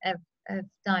point of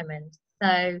diamond.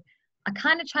 So I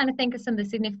kind of trying to think of some of the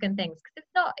significant things, because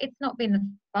it's not been the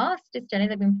fastest journey.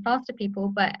 They've been faster people,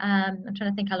 but I'm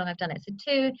trying to think how long I've done it. So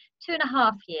two and a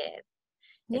half years.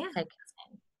 Yeah. It's taken.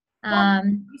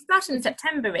 You started in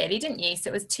September, really, didn't you? So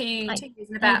it was 2 years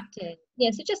and about. Yeah,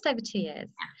 so just over 2 years.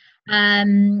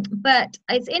 But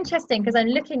it's interesting because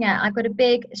I've got a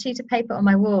big sheet of paper on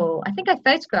my wall. I think I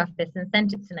photographed this and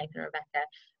sent it to Nathan and Rebecca,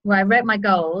 where I wrote my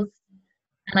goals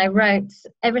and I wrote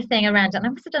everything around it. And I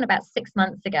must have done about 6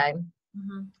 months ago.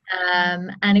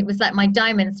 And it was like my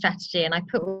diamond strategy, and I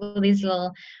put all these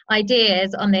little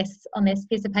ideas on this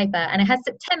piece of paper, and it has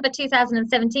September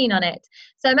 2017 on it,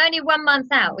 so I'm only 1 month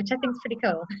out, which I think is pretty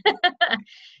cool.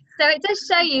 So it does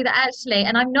show you that actually,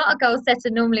 and I'm not a goal setter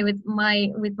normally with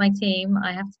my team,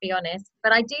 I have to be honest,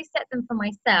 but I do set them for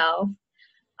myself,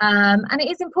 and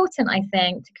it is important, I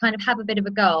think, to kind of have a bit of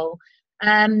a goal.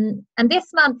 And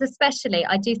this month especially,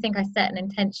 I do think I set an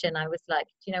intention. I was like,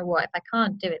 you know what, if I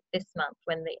can't do it this month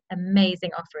when the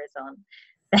amazing offer is on,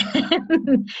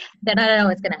 then I don't know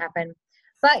what's going to happen.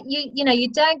 But you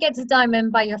don't get to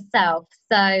diamond by yourself,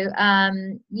 so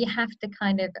you have to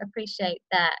kind of appreciate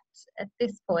that at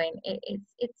this point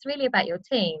it's really about your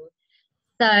team.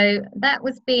 So that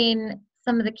was been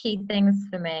some of the key things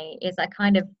for me. Is I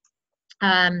kind of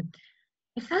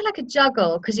it felt like a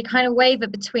juggle, because you kind of waver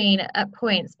at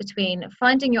points between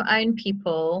finding your own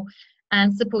people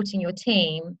and supporting your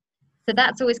team. So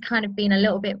that's always kind of been a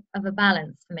little bit of a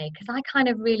balance for me, because I kind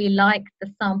of really like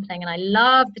the sampling and I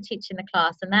love the teaching the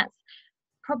class, and that's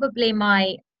probably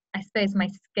my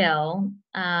skill.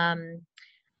 And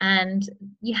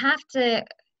you have to,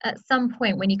 at some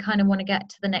point when you kind of want to get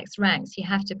to the next ranks, you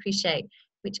have to appreciate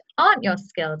which aren't your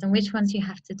skills and which ones you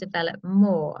have to develop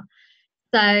more.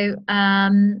 So,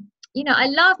 I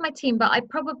love my team, but I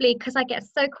probably, because I get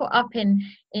so caught up in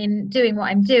doing what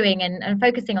I'm doing and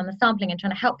focusing on the sampling and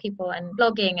trying to help people and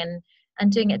blogging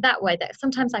and doing it that way, that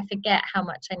sometimes I forget how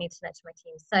much I need to know to my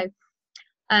team. So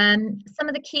some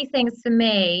of the key things for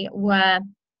me were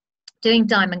doing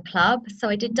Diamond Club. So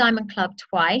I did Diamond Club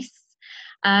twice.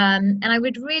 And I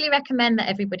would really recommend that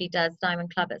everybody does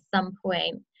Diamond Club at some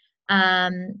point.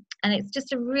 And it's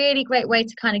just a really great way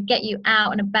to kind of get you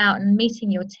out and about and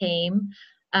meeting your team.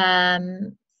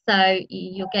 So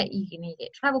you get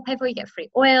travel paid for, you get free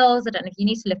oils. I don't know if you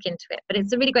need to look into it, but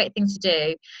it's a really great thing to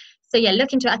do. So yeah,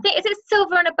 look into it. I think, is it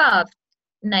silver and above,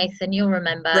 Nathan? You'll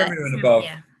remember. Premier and above.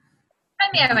 Yeah.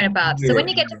 Premier and above. So when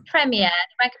you get to Premier,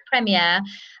 the rank of Premier,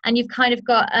 and you've kind of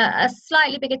got a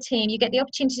slightly bigger team, you get the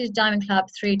opportunity to do Diamond Club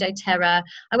through doTERRA.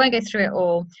 I won't go through it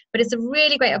all, but it's a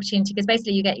really great opportunity, because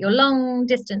basically you get your long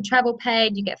distance travel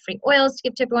paid, you get free oils to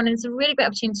give to everyone, and it's a really great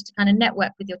opportunity to kind of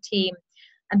network with your team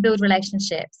and build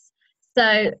relationships.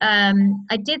 So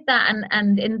I did that,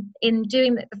 and in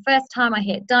doing the first time I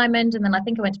hit Diamond, and then I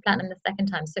think I went to Platinum the second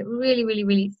time. So it really, really,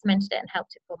 really cemented it and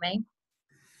helped it for me.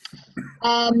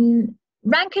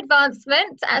 Rank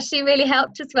advancement actually really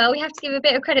helped as well. We have to give a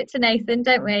bit of credit to Nathan,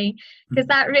 don't we? Because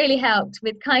that really helped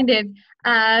with kind of,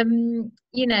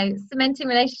 cementing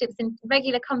relationships and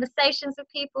regular conversations with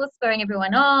people, spurring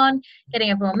everyone on,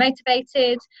 getting everyone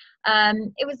motivated.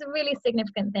 It was a really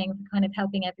significant thing for kind of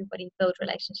helping everybody build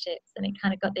relationships, and it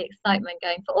kind of got the excitement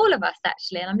going for all of us,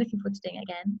 actually, and I'm looking forward to doing it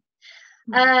again.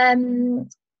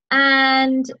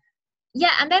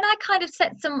 And then I kind of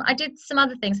I did some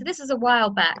other things. So this was a while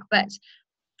back, but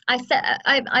I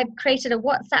created a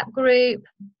WhatsApp group.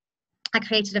 I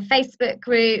created a Facebook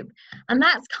group, and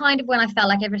that's kind of when I felt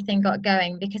like everything got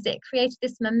going, because it created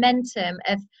this momentum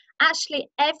of actually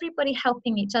everybody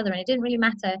helping each other. And it didn't really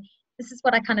matter. This is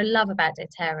what I kind of love about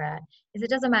doTERRA, is it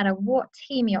doesn't matter what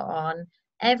team you're on.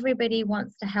 Everybody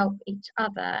wants to help each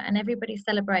other, and everybody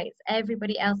celebrates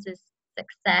everybody else's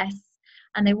success.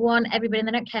 And they want everybody, and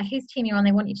they don't care whose team you're on,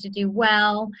 they want you to do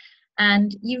well.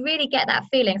 And you really get that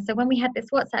feeling. So when we had this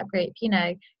WhatsApp group, you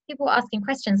know, people were asking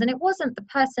questions, and it wasn't the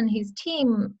person whose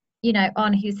team, you know,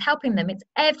 on who's helping them. It's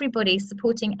everybody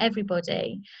supporting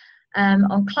everybody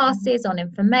on classes, on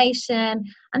information.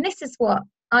 And this is what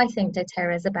I think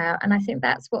doTERRA is about. And I think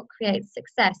that's what creates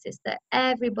success, is that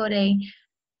everybody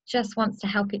just wants to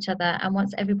help each other and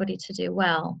wants everybody to do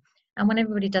well. And when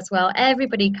everybody does well,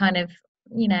 everybody kind of,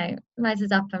 you know,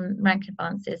 rises up and rank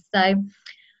advances. So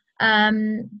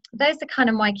those are kind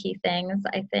of my key things,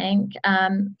 I think.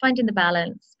 Finding the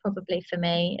balance probably for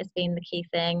me has been the key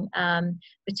thing,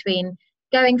 between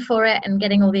going for it and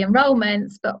getting all the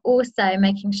enrollments, but also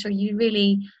making sure you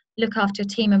really look after your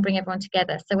team and bring everyone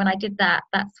together. So when I did that,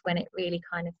 that's when it really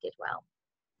kind of did well.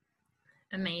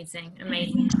 Amazing.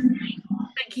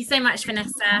 Thank you so much,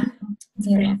 Vanessa.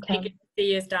 You're Really welcome. good to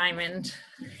see you as Diamond.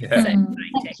 Yeah.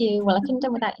 Thank you. Well, I couldn't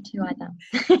have done without you too either.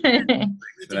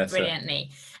 You did brilliantly.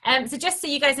 So just so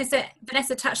you guys know, so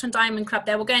Vanessa touched on Diamond Club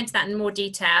there. We'll go into that in more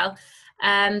detail.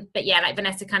 But yeah, like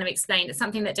Vanessa kind of explained, it's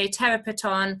something that doTERRA put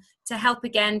on to help,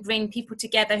 again, bring people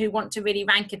together who want to really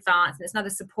rank advance. And it's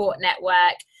another support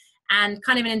network and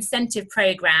kind of an incentive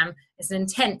program. It's an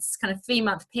intense kind of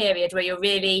 3-month period where you're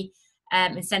really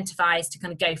incentivized to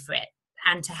kind of go for it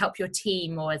and to help your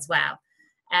team more as well.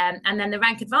 And then the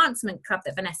Rank Advancement Club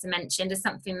that Vanessa mentioned is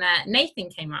something that Nathan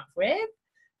came up with,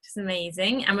 which is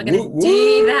amazing. And we're going to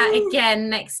do that again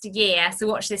next year. So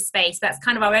watch this space. That's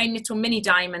kind of our own little mini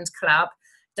Diamond Club,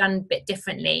 done a bit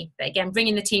differently. But again,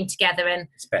 bringing the team together, and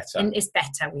It's better. and it's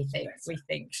better, we think.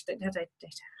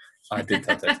 I did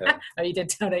tell doTERRA. Oh, you did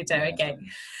tell doTERRA. Okay.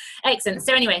 Excellent.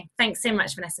 So anyway, thanks so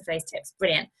much, Vanessa, for those tips.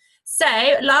 Brilliant. So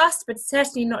last but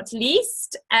certainly not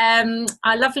least,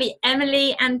 our lovely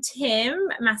Emily and Tim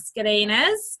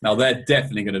Mascarenas. Now they're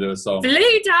definitely going to do a song.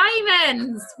 Blue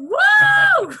Diamonds. Woo!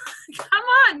 Come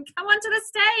on to the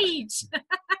stage.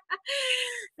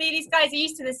 These guys are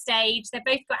used to the stage. They've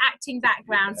both got acting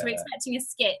backgrounds, so we're expecting a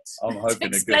skit I'm hoping to a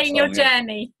good explain song, your yeah.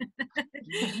 journey.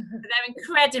 They're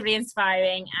incredibly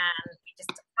inspiring, and we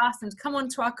just asked them to come on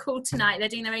to our call tonight. They're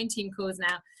doing their own team calls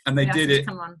now. And they We asked did them to it.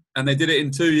 Come on. And they did it in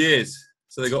 2 years.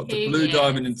 So they got 2 the Blue years.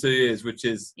 Diamond in 2 years, which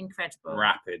is Incredible.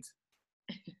 rapid.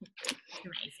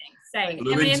 Amazing. So,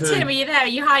 Blue Emily in and two. Tim, are you there? Are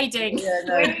you hiding? Yeah,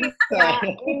 no.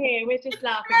 We're here. We're just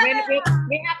laughing.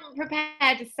 We haven't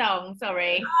prepared a song.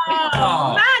 Sorry.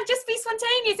 Oh, man, just be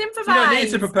spontaneous, You improvise. don't need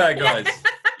to prepare, guys.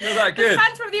 You're that good. The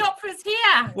Phantom of the Opera's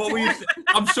here. What were you?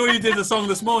 I'm sure you did the song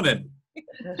this morning.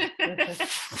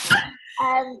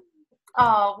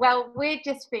 Oh, well, we're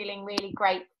just feeling really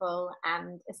grateful,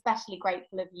 and especially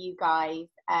grateful of you guys.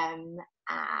 And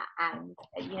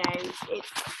you know,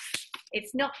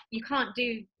 it's not, you can't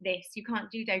do this, you can't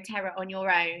do doTERRA on your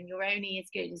own. You're only as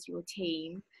good as your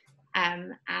team.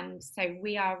 And so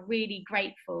we are really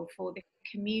grateful for the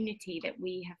community that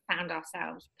we have found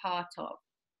ourselves part of.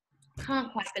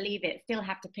 Can't quite believe it, still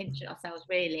have to pinch ourselves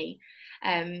really,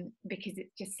 because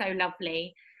it's just so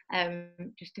lovely,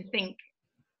 just to think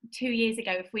 2 years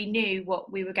ago, if we knew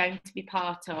what we were going to be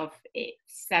part of,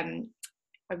 it's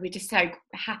we're just so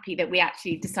happy that we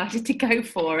actually decided to go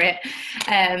for it,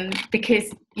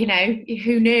 because, you know,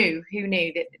 who knew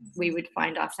that we would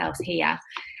find ourselves here.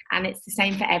 And it's the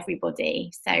same for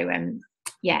everybody. So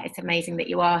yeah, it's amazing that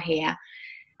you are here.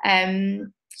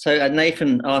 So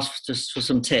Nathan asked just for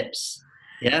some tips.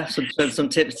 Yeah, some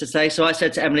tips to say. So I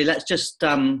said to Emily, let's just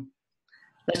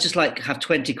like have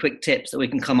 20 quick tips that we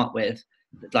can come up with,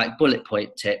 like bullet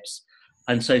point tips.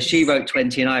 And so she wrote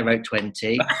 20 and I wrote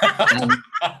 20. And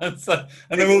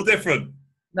they're all different.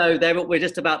 No, we're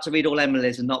just about to read all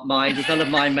Emily's and not mine, because none of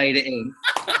mine made it in.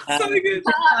 So good.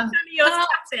 Only yours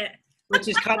tapped it. Which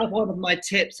is kind of one of my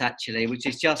tips, actually, which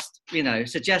is just, you know,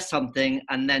 suggest something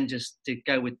and then just to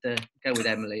go with Emily.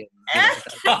 Emily,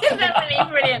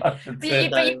 brilliant. But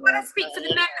you've got to speak for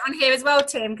the men on here as well,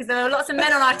 Tim, because there are lots of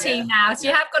men on our team now, so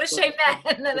you have got to show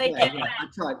men that they get Yeah, I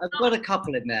tried. I've got a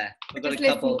couple in there. I've got Just a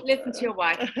couple. listen to your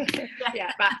wife.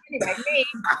 Yeah, but anyway, me.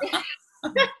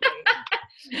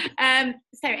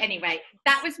 So anyway,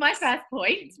 that was my first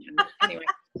point. Anyway.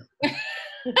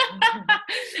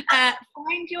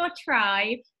 Find your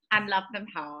tribe and love them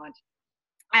hard,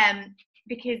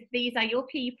 because these are your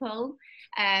people,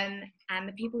 and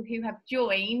the people who have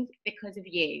joined because of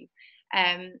you,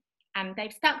 and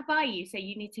they've stuck by you, so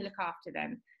you need to look after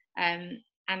them,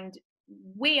 and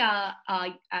we are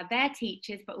their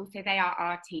teachers, but also they are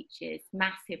our teachers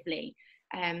massively,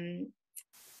 and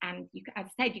you, as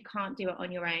I said, you can't do it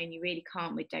on your own. You really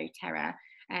can't with doTERRA.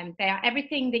 They are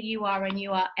everything that you are, and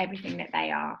you are everything that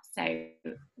they are. So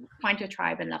find your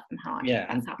tribe and love them hard. Yeah,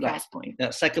 that's our first point.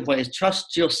 That second point is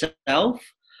trust yourself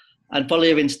and follow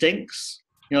your instincts.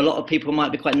 You know, a lot of people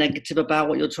might be quite negative about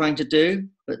what you're trying to do,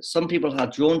 but some people are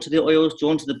drawn to the oils,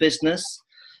 drawn to the business.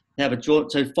 They have a draw.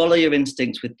 So follow your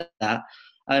instincts with that,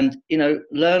 and you know,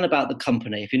 learn about the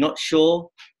company. If you're not sure,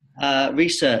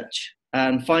 research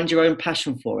and find your own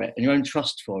passion for it and your own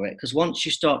trust for it. Because once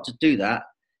you start to do that,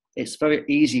 it's very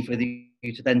easy for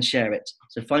you to then share it.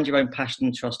 So find your own passion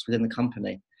and trust within the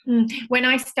company. When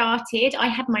I started, I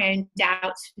had my own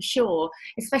doubts for sure,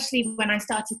 especially when I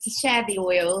started to share the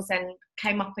oils and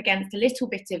came up against a little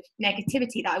bit of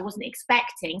negativity that I wasn't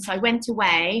expecting. So I went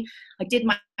away, I did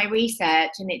my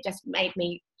research, and it just made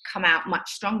me come out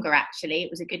much stronger, actually. It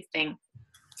was a good thing.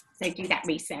 So do that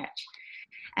research.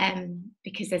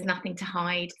 Because there's nothing to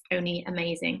hide, only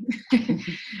amazing.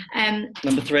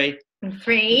 Number 3.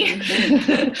 3.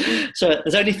 So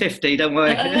there's only 50, don't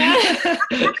worry.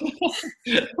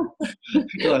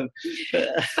 Go on.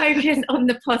 Focus on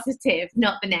the positive,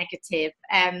 not the negative.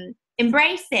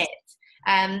 Embrace it,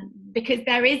 because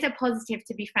there is a positive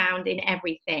to be found in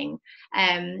everything.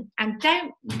 And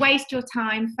don't waste your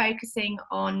time focusing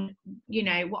on, you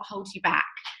know, what holds you back.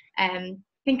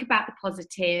 Think about the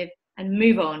positive and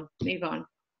move on.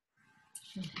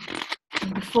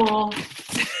 Number 4.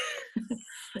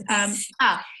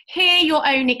 Hear your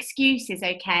own excuses,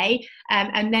 okay,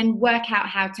 and then work out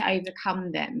how to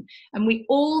overcome them. And we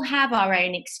all have our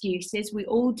own excuses, we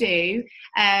all do,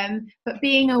 but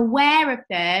being aware of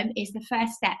them is the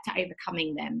first step to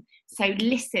overcoming them. So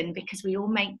listen, because we all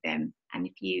make them, and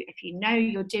if you know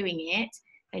you're doing it,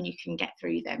 then you can get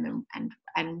through them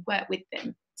and work with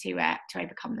them to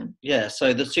overcome them. Yeah,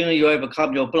 so the sooner you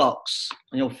overcome your blocks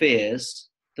and your fears,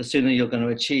 the sooner you're going to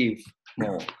achieve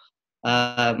more.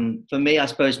 For me, I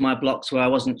suppose my blocks were I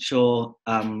wasn't sure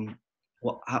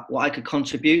what I could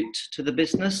contribute to the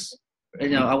business. You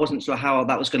know, I wasn't sure how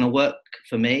that was going to work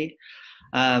for me,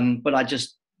 but I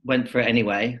just went for it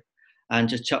anyway and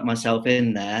just chucked myself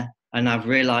in there. And I've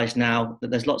realised now that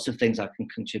there's lots of things I can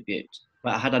contribute.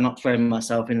 But had I not thrown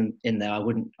myself in there, I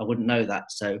wouldn't know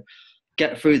that. So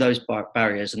get through those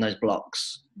barriers and those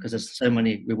blocks, because there's so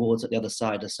many rewards at the other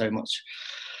side. There's so much.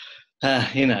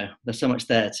 You know, there's so much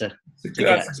there to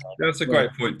get. That's a great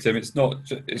point, Tim. It's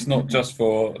not just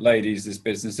for ladies, this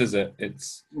business, is it?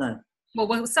 It's no.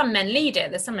 Well, some men lead it.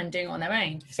 There's some men doing it on their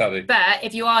own. Exactly. But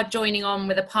if you are joining on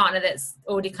with a partner that's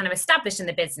already kind of established in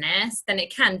the business, then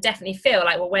it can definitely feel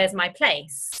like, well, where's my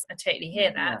place? I totally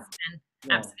hear that.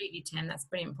 And absolutely, Tim, that's a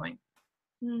brilliant point.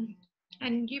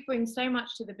 And you bring so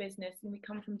much to the business, and we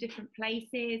come from different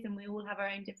places and we all have our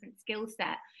own different skill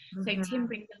set. So Tim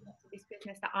brings a lot to this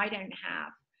business that I don't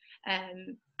have.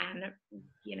 And,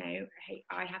 you know,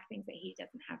 I have things that he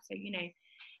doesn't have. So, you know,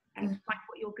 find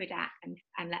what you're good at and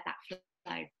let that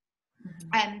flow.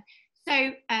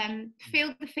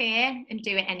 Feel the fear and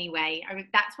do it anyway.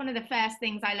 That's one of the first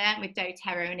things I learned with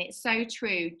doTERRA, and it's so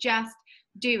true. Just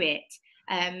do it.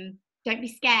 Don't be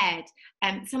scared.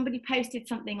 Somebody posted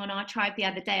something on our tribe the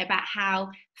other day about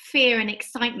how fear and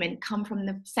excitement come from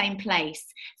the same place.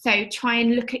 So try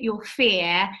and look at your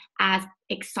fear as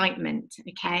excitement,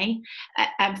 okay?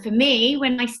 For me,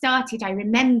 when I started, I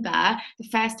remember the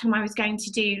first time I was going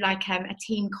to do like a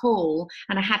team call,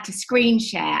 and I had to screen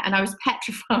share, and I was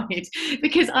petrified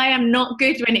because I am not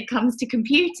good when it comes to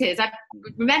computers. I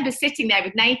remember sitting there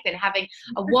with Nathan having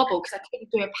a wobble because I couldn't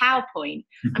do a PowerPoint.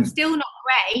 I'm still not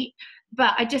great,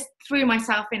 but I just threw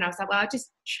myself in. I was like, well, I'll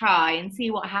just try and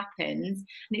see what happens.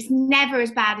 And it's never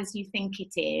as bad as you think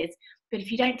it is. But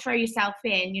if you don't throw yourself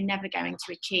in, you're never going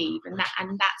to achieve. And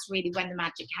that's really when the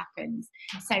magic happens.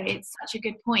 So it's such a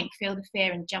good point. Feel the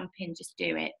fear and jump in, just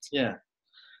do it. Yeah.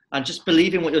 And just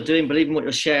believe in what you're doing, believe in what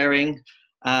you're sharing.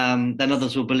 Then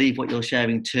others will believe what you're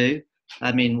sharing too.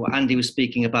 I mean, what Andy was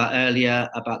speaking about earlier,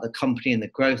 about the company and the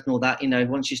growth and all that, you know,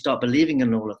 once you start believing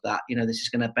in all of that, you know, this is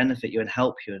going to benefit you and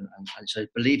help you. And so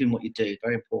believe in what you do,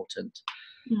 very important.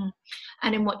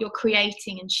 And in what you're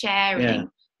creating and sharing.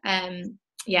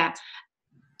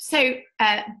 So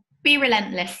be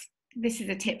relentless. This is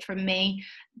a tip from me.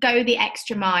 Go the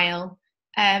extra mile.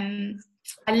 I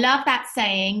love that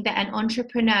saying that an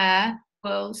entrepreneur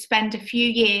will spend a few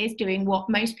years doing what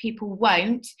most people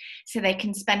won't, so they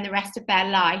can spend the rest of their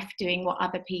life doing what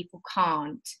other people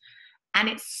can't. And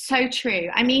it's so true.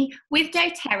 I mean, with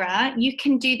doTERRA, you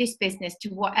can do this business to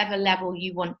whatever level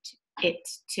you want it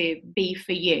to be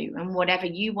for you and whatever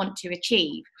you want to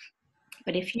achieve.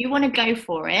 But if you want to go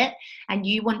for it and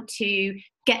you want to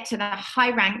get to the high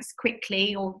ranks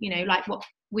quickly, or, you know, like what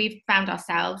we've found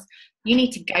ourselves, you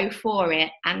need to go for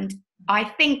it. And I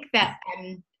think that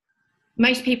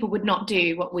most people would not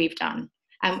do what we've done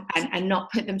and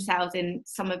not put themselves in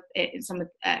some of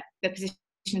the positions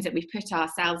that we've put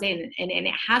ourselves in, and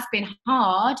it has been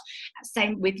hard.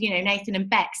 Same with, you know, Nathan and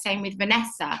Beck, same with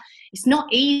Vanessa. It's not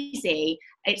easy.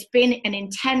 It's been an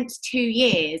intense 2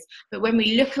 years, but when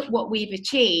we look at what we've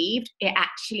achieved, it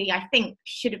actually, I think,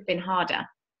 should have been harder.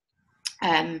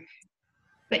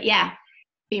 But yeah,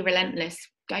 be relentless,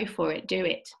 go for it, do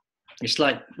it. It's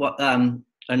like what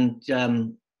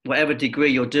whatever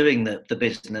degree you're doing the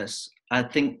business, I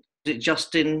think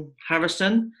Justin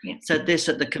Harrison said this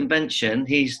at the convention.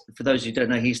 He's, for those who don't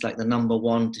know, he's like the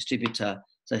 #1 distributor.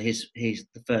 So he's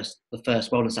the first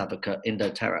wellness advocate in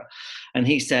doTERRA. And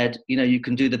he said, you know, you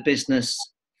can do the business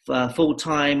full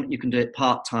time, you can do it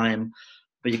part time,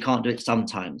 but you can't do it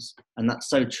sometimes. And that's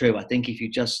so true. I think if you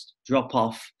just drop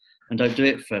off and don't do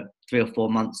it for 3 or 4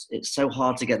 months, it's so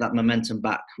hard to get that momentum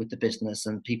back with the business,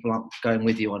 and people aren't going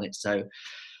with you on it. So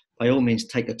by all means,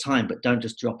 take your time, but don't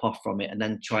just drop off from it and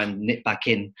then try and nip back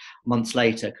in months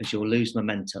later, because you'll lose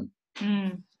momentum.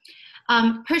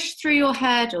 Push through your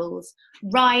hurdles,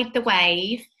 ride the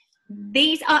wave.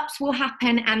 These ups will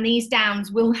happen and these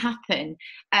downs will happen.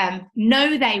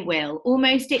 Know they will.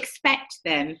 Almost expect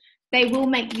them. They will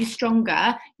make you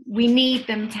stronger. We need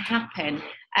them to happen.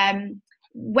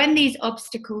 When these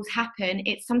obstacles happen,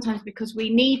 it's sometimes because we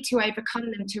need to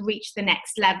overcome them to reach the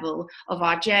next level of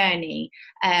our journey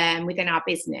within our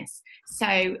business.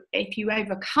 So if you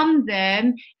overcome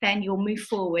them, then you'll move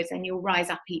forwards and you'll rise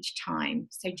up each time.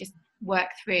 So just work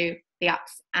through the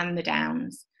ups and the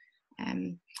downs.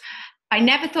 I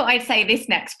never thought I'd say this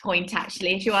next point,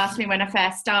 actually, if you asked me when I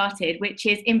first started, which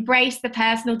is embrace the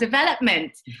personal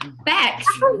development. Bex.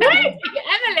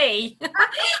 Emily,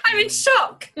 I'm in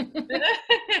shock.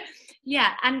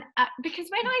 Yeah, and because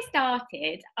when I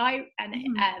started, I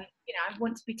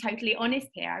want to be totally honest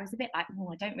here, I was a bit like,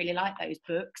 I don't really like those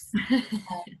books.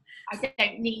 I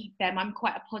don't need them. I'm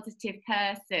quite a positive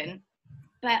person.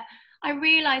 But I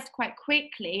realised quite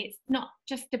quickly it's not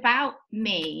just about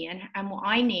me and what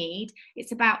I need,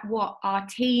 it's about what our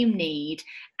team need.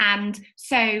 And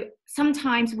so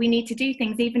sometimes we need to do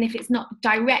things, even if it's not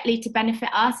directly to benefit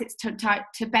us, it's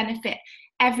to benefit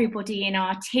everybody in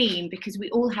our team, because we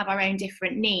all have our own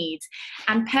different needs.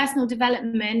 And personal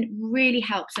development really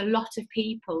helps a lot of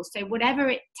people. So whatever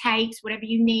it takes, whatever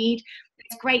you need,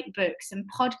 there's great books and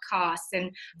podcasts,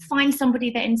 and find somebody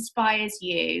that inspires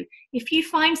you. If you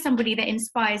find somebody that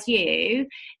inspires you,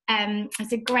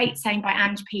 it's a great saying by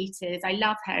Ange Peters. I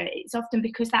love her. It's often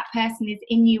because that person is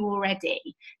in you already.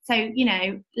 So, you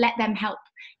know, let them help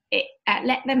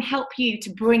you to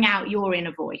bring out your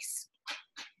inner voice.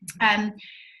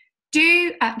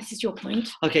 This is your point.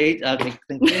 Okay, thank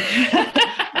you.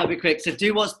 I'll be quick. So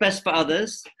do what's best for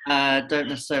others. Don't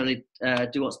necessarily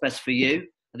do what's best for you.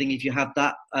 I think if you have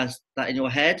that in your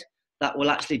head, that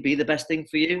will actually be the best thing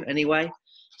for you anyway.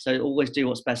 So always do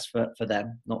what's best for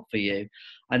them, not for you.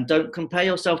 And don't compare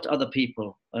yourself to other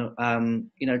people.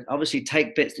 Obviously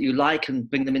take bits that you like and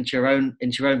bring them into your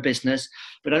own business,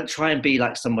 but don't try and be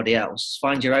like somebody else.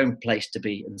 Find your own place to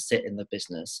be and sit in the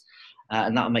business,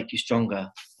 and that will make you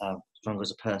stronger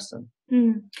as a person.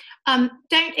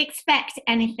 Don't expect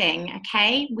anything,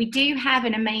 okay? We do have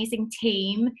an amazing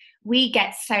team. We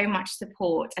get so much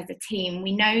support as a team.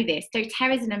 We know this.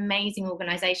 doTERRA is an amazing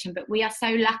organisation, but we are so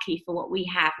lucky for what we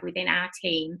have within our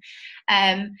team.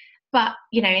 But,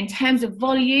 you know, in terms of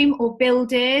volume or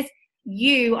builders,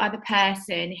 you are the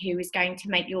person who is going to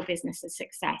make your business a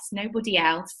success. Nobody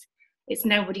else. It's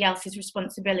nobody else's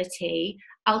responsibility.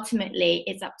 Ultimately,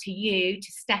 it's up to you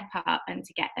to step up and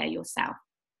to get there yourself.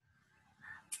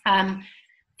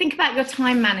 Think about your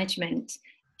time management,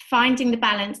 finding the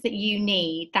balance that you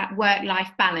need, that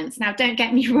work-life balance. Now, don't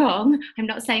get me wrong. I'm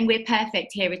not saying we're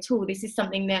perfect here at all. This is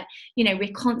something that, you know,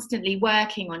 we're constantly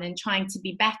working on and trying to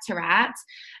be better at,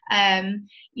 and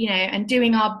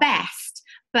doing our best.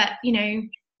 But, you know,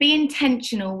 be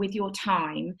intentional with your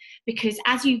time, because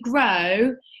as you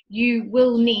grow, you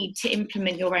will need to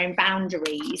implement your own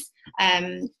boundaries.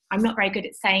 I'm not very good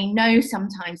at saying no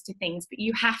sometimes to things, but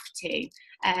you have to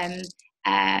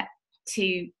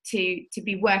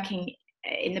be working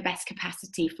in the best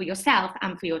capacity for yourself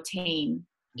and for your team.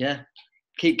 Yeah,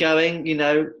 keep going. You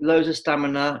know, loads of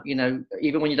stamina. You know,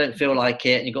 even when you don't feel like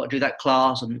it, and you've got to do that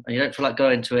class, and you don't feel like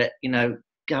going to it. You know,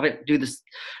 do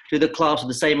the class with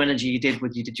the same energy you did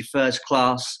when you did your first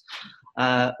class.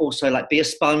 Also, like, be a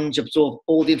sponge, absorb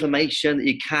all the information that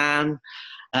you can.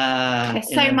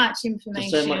 There's so much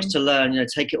information. There's so much to learn. You know,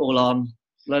 take it all on.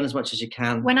 Learn as much as you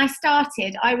can. When I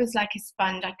started, I was like a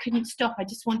sponge. I couldn't stop. I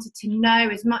just wanted to know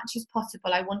as much as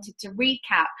possible. I wanted to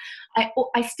recap.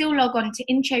 I still log on to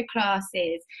intro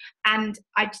classes, and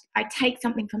I take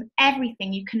something from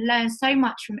everything. You can learn so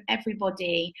much from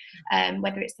everybody,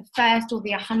 whether it's the first or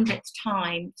the 100th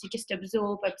time. So just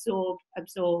absorb.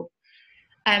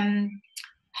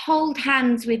 Hold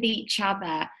hands with each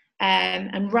other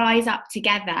and rise up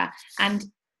together, and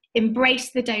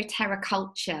embrace the doTERRA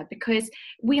culture, because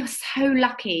we are so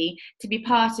lucky to be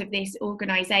part of this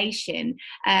organisation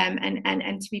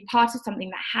and to be part of something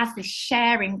that has this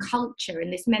sharing culture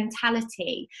and this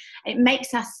mentality. It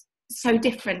makes us so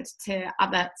different to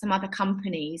some other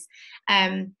companies.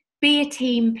 Be a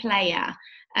team player,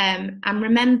 and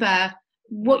remember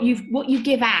what you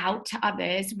give out to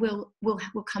others will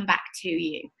come back to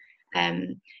you.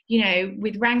 You know,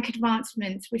 with rank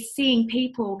advancements, we're seeing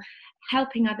people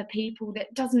helping other people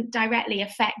that doesn't directly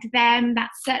affect them. That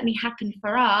certainly happened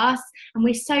for us, and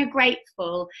we're so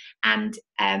grateful. And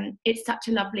it's such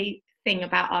a lovely thing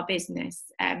about our business,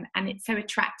 and it's so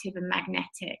attractive and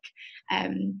magnetic.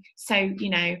 So, you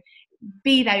know,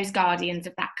 be those guardians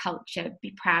of that culture.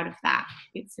 Be proud of that.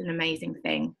 It's an amazing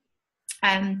thing.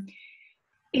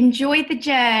 Enjoy the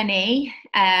journey.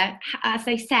 As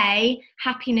they say,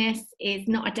 happiness is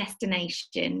not a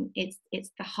destination.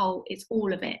 It's the whole. It's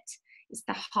all of it. It's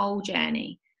the whole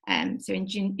journey. So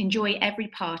enjoy every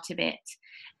part of it,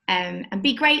 and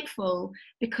be grateful,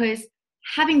 because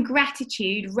having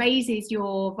gratitude raises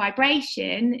your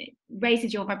vibration,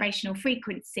 raises your vibrational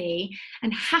frequency,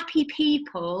 and happy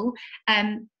people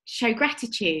show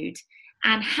gratitude,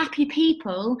 and happy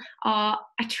people are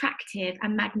attractive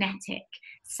and magnetic.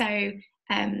 So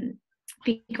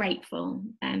be grateful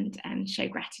and show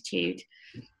gratitude.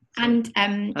 And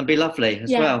be lovely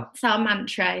as well. So our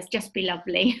mantra is just be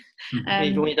lovely.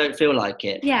 Even when you don't feel like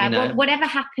it. Yeah, you know? Whatever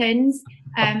happens,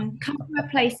 come from a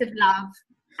place of love.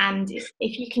 And if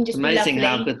you can just it's amazing be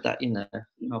lovely, how good that, you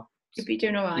know. you'll be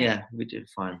doing all right. Yeah, we do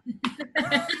fine.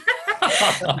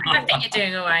 I think you're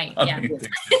doing all right. Yeah.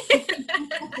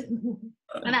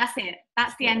 And that's it.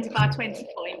 That's the end of our 20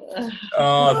 points.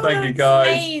 Oh, thank you, guys.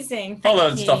 Amazing. I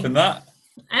learned stuff in that.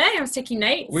 I know, I was taking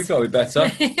notes. We've got to be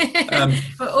better.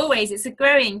 But always, it's a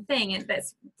growing thing, and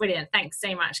that's brilliant. Thanks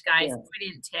so much, guys. Yeah.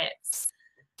 Brilliant tips.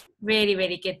 Really,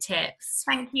 really good tips.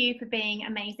 Thank you for being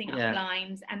amazing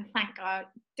uplines, and thank our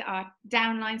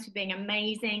downlines for being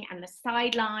amazing, and the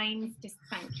sidelines. Just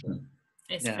thank you.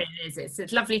 It's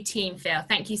a lovely team, Phil.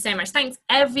 Thank you so much. Thanks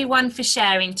everyone for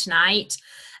sharing tonight.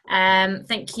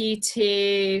 Thank you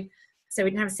to, so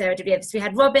we didn't have Sarah, did we? So we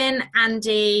had Robin,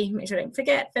 Andy, make sure I don't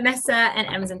forget, Vanessa, and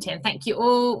Emma and Tim. Thank you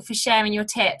all for sharing your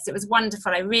tips. It was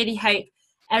wonderful. I really hope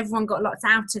everyone got lots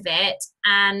out of it,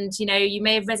 and you know, you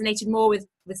may have resonated more with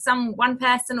one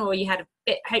person, or you had a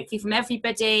bit hopefully from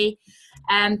everybody.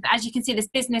 But as you can see, this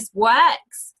business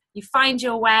works. You find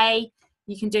your way,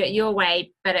 you can do it your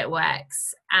way, but it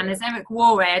works. And as Eric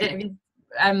Warray, I don't know if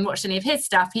you've watched any of his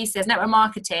stuff, he says network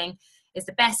marketing is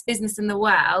the best business in the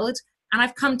world. And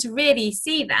I've come to really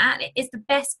see that it is the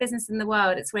best business in the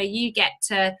world. It's where you get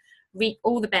to reap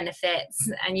all the benefits,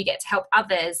 and you get to help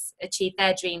others achieve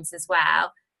their dreams as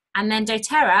well. And then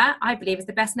doTERRA, I believe, is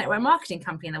the best network marketing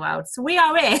company in the world. So we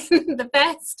are in the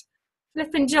best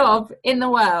flipping job in the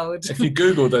world. If you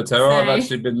Google doTERRA, I've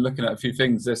actually been looking at a few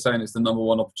things. They're saying it's the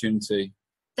 #1 opportunity.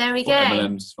 There we go.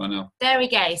 MLMs right now. There we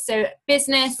go. So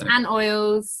business and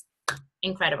oils,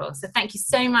 incredible. So thank you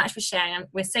so much for sharing.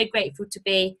 We're so grateful to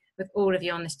be with all of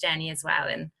you on this journey as well.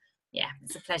 And yeah,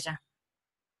 it's a pleasure.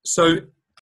 So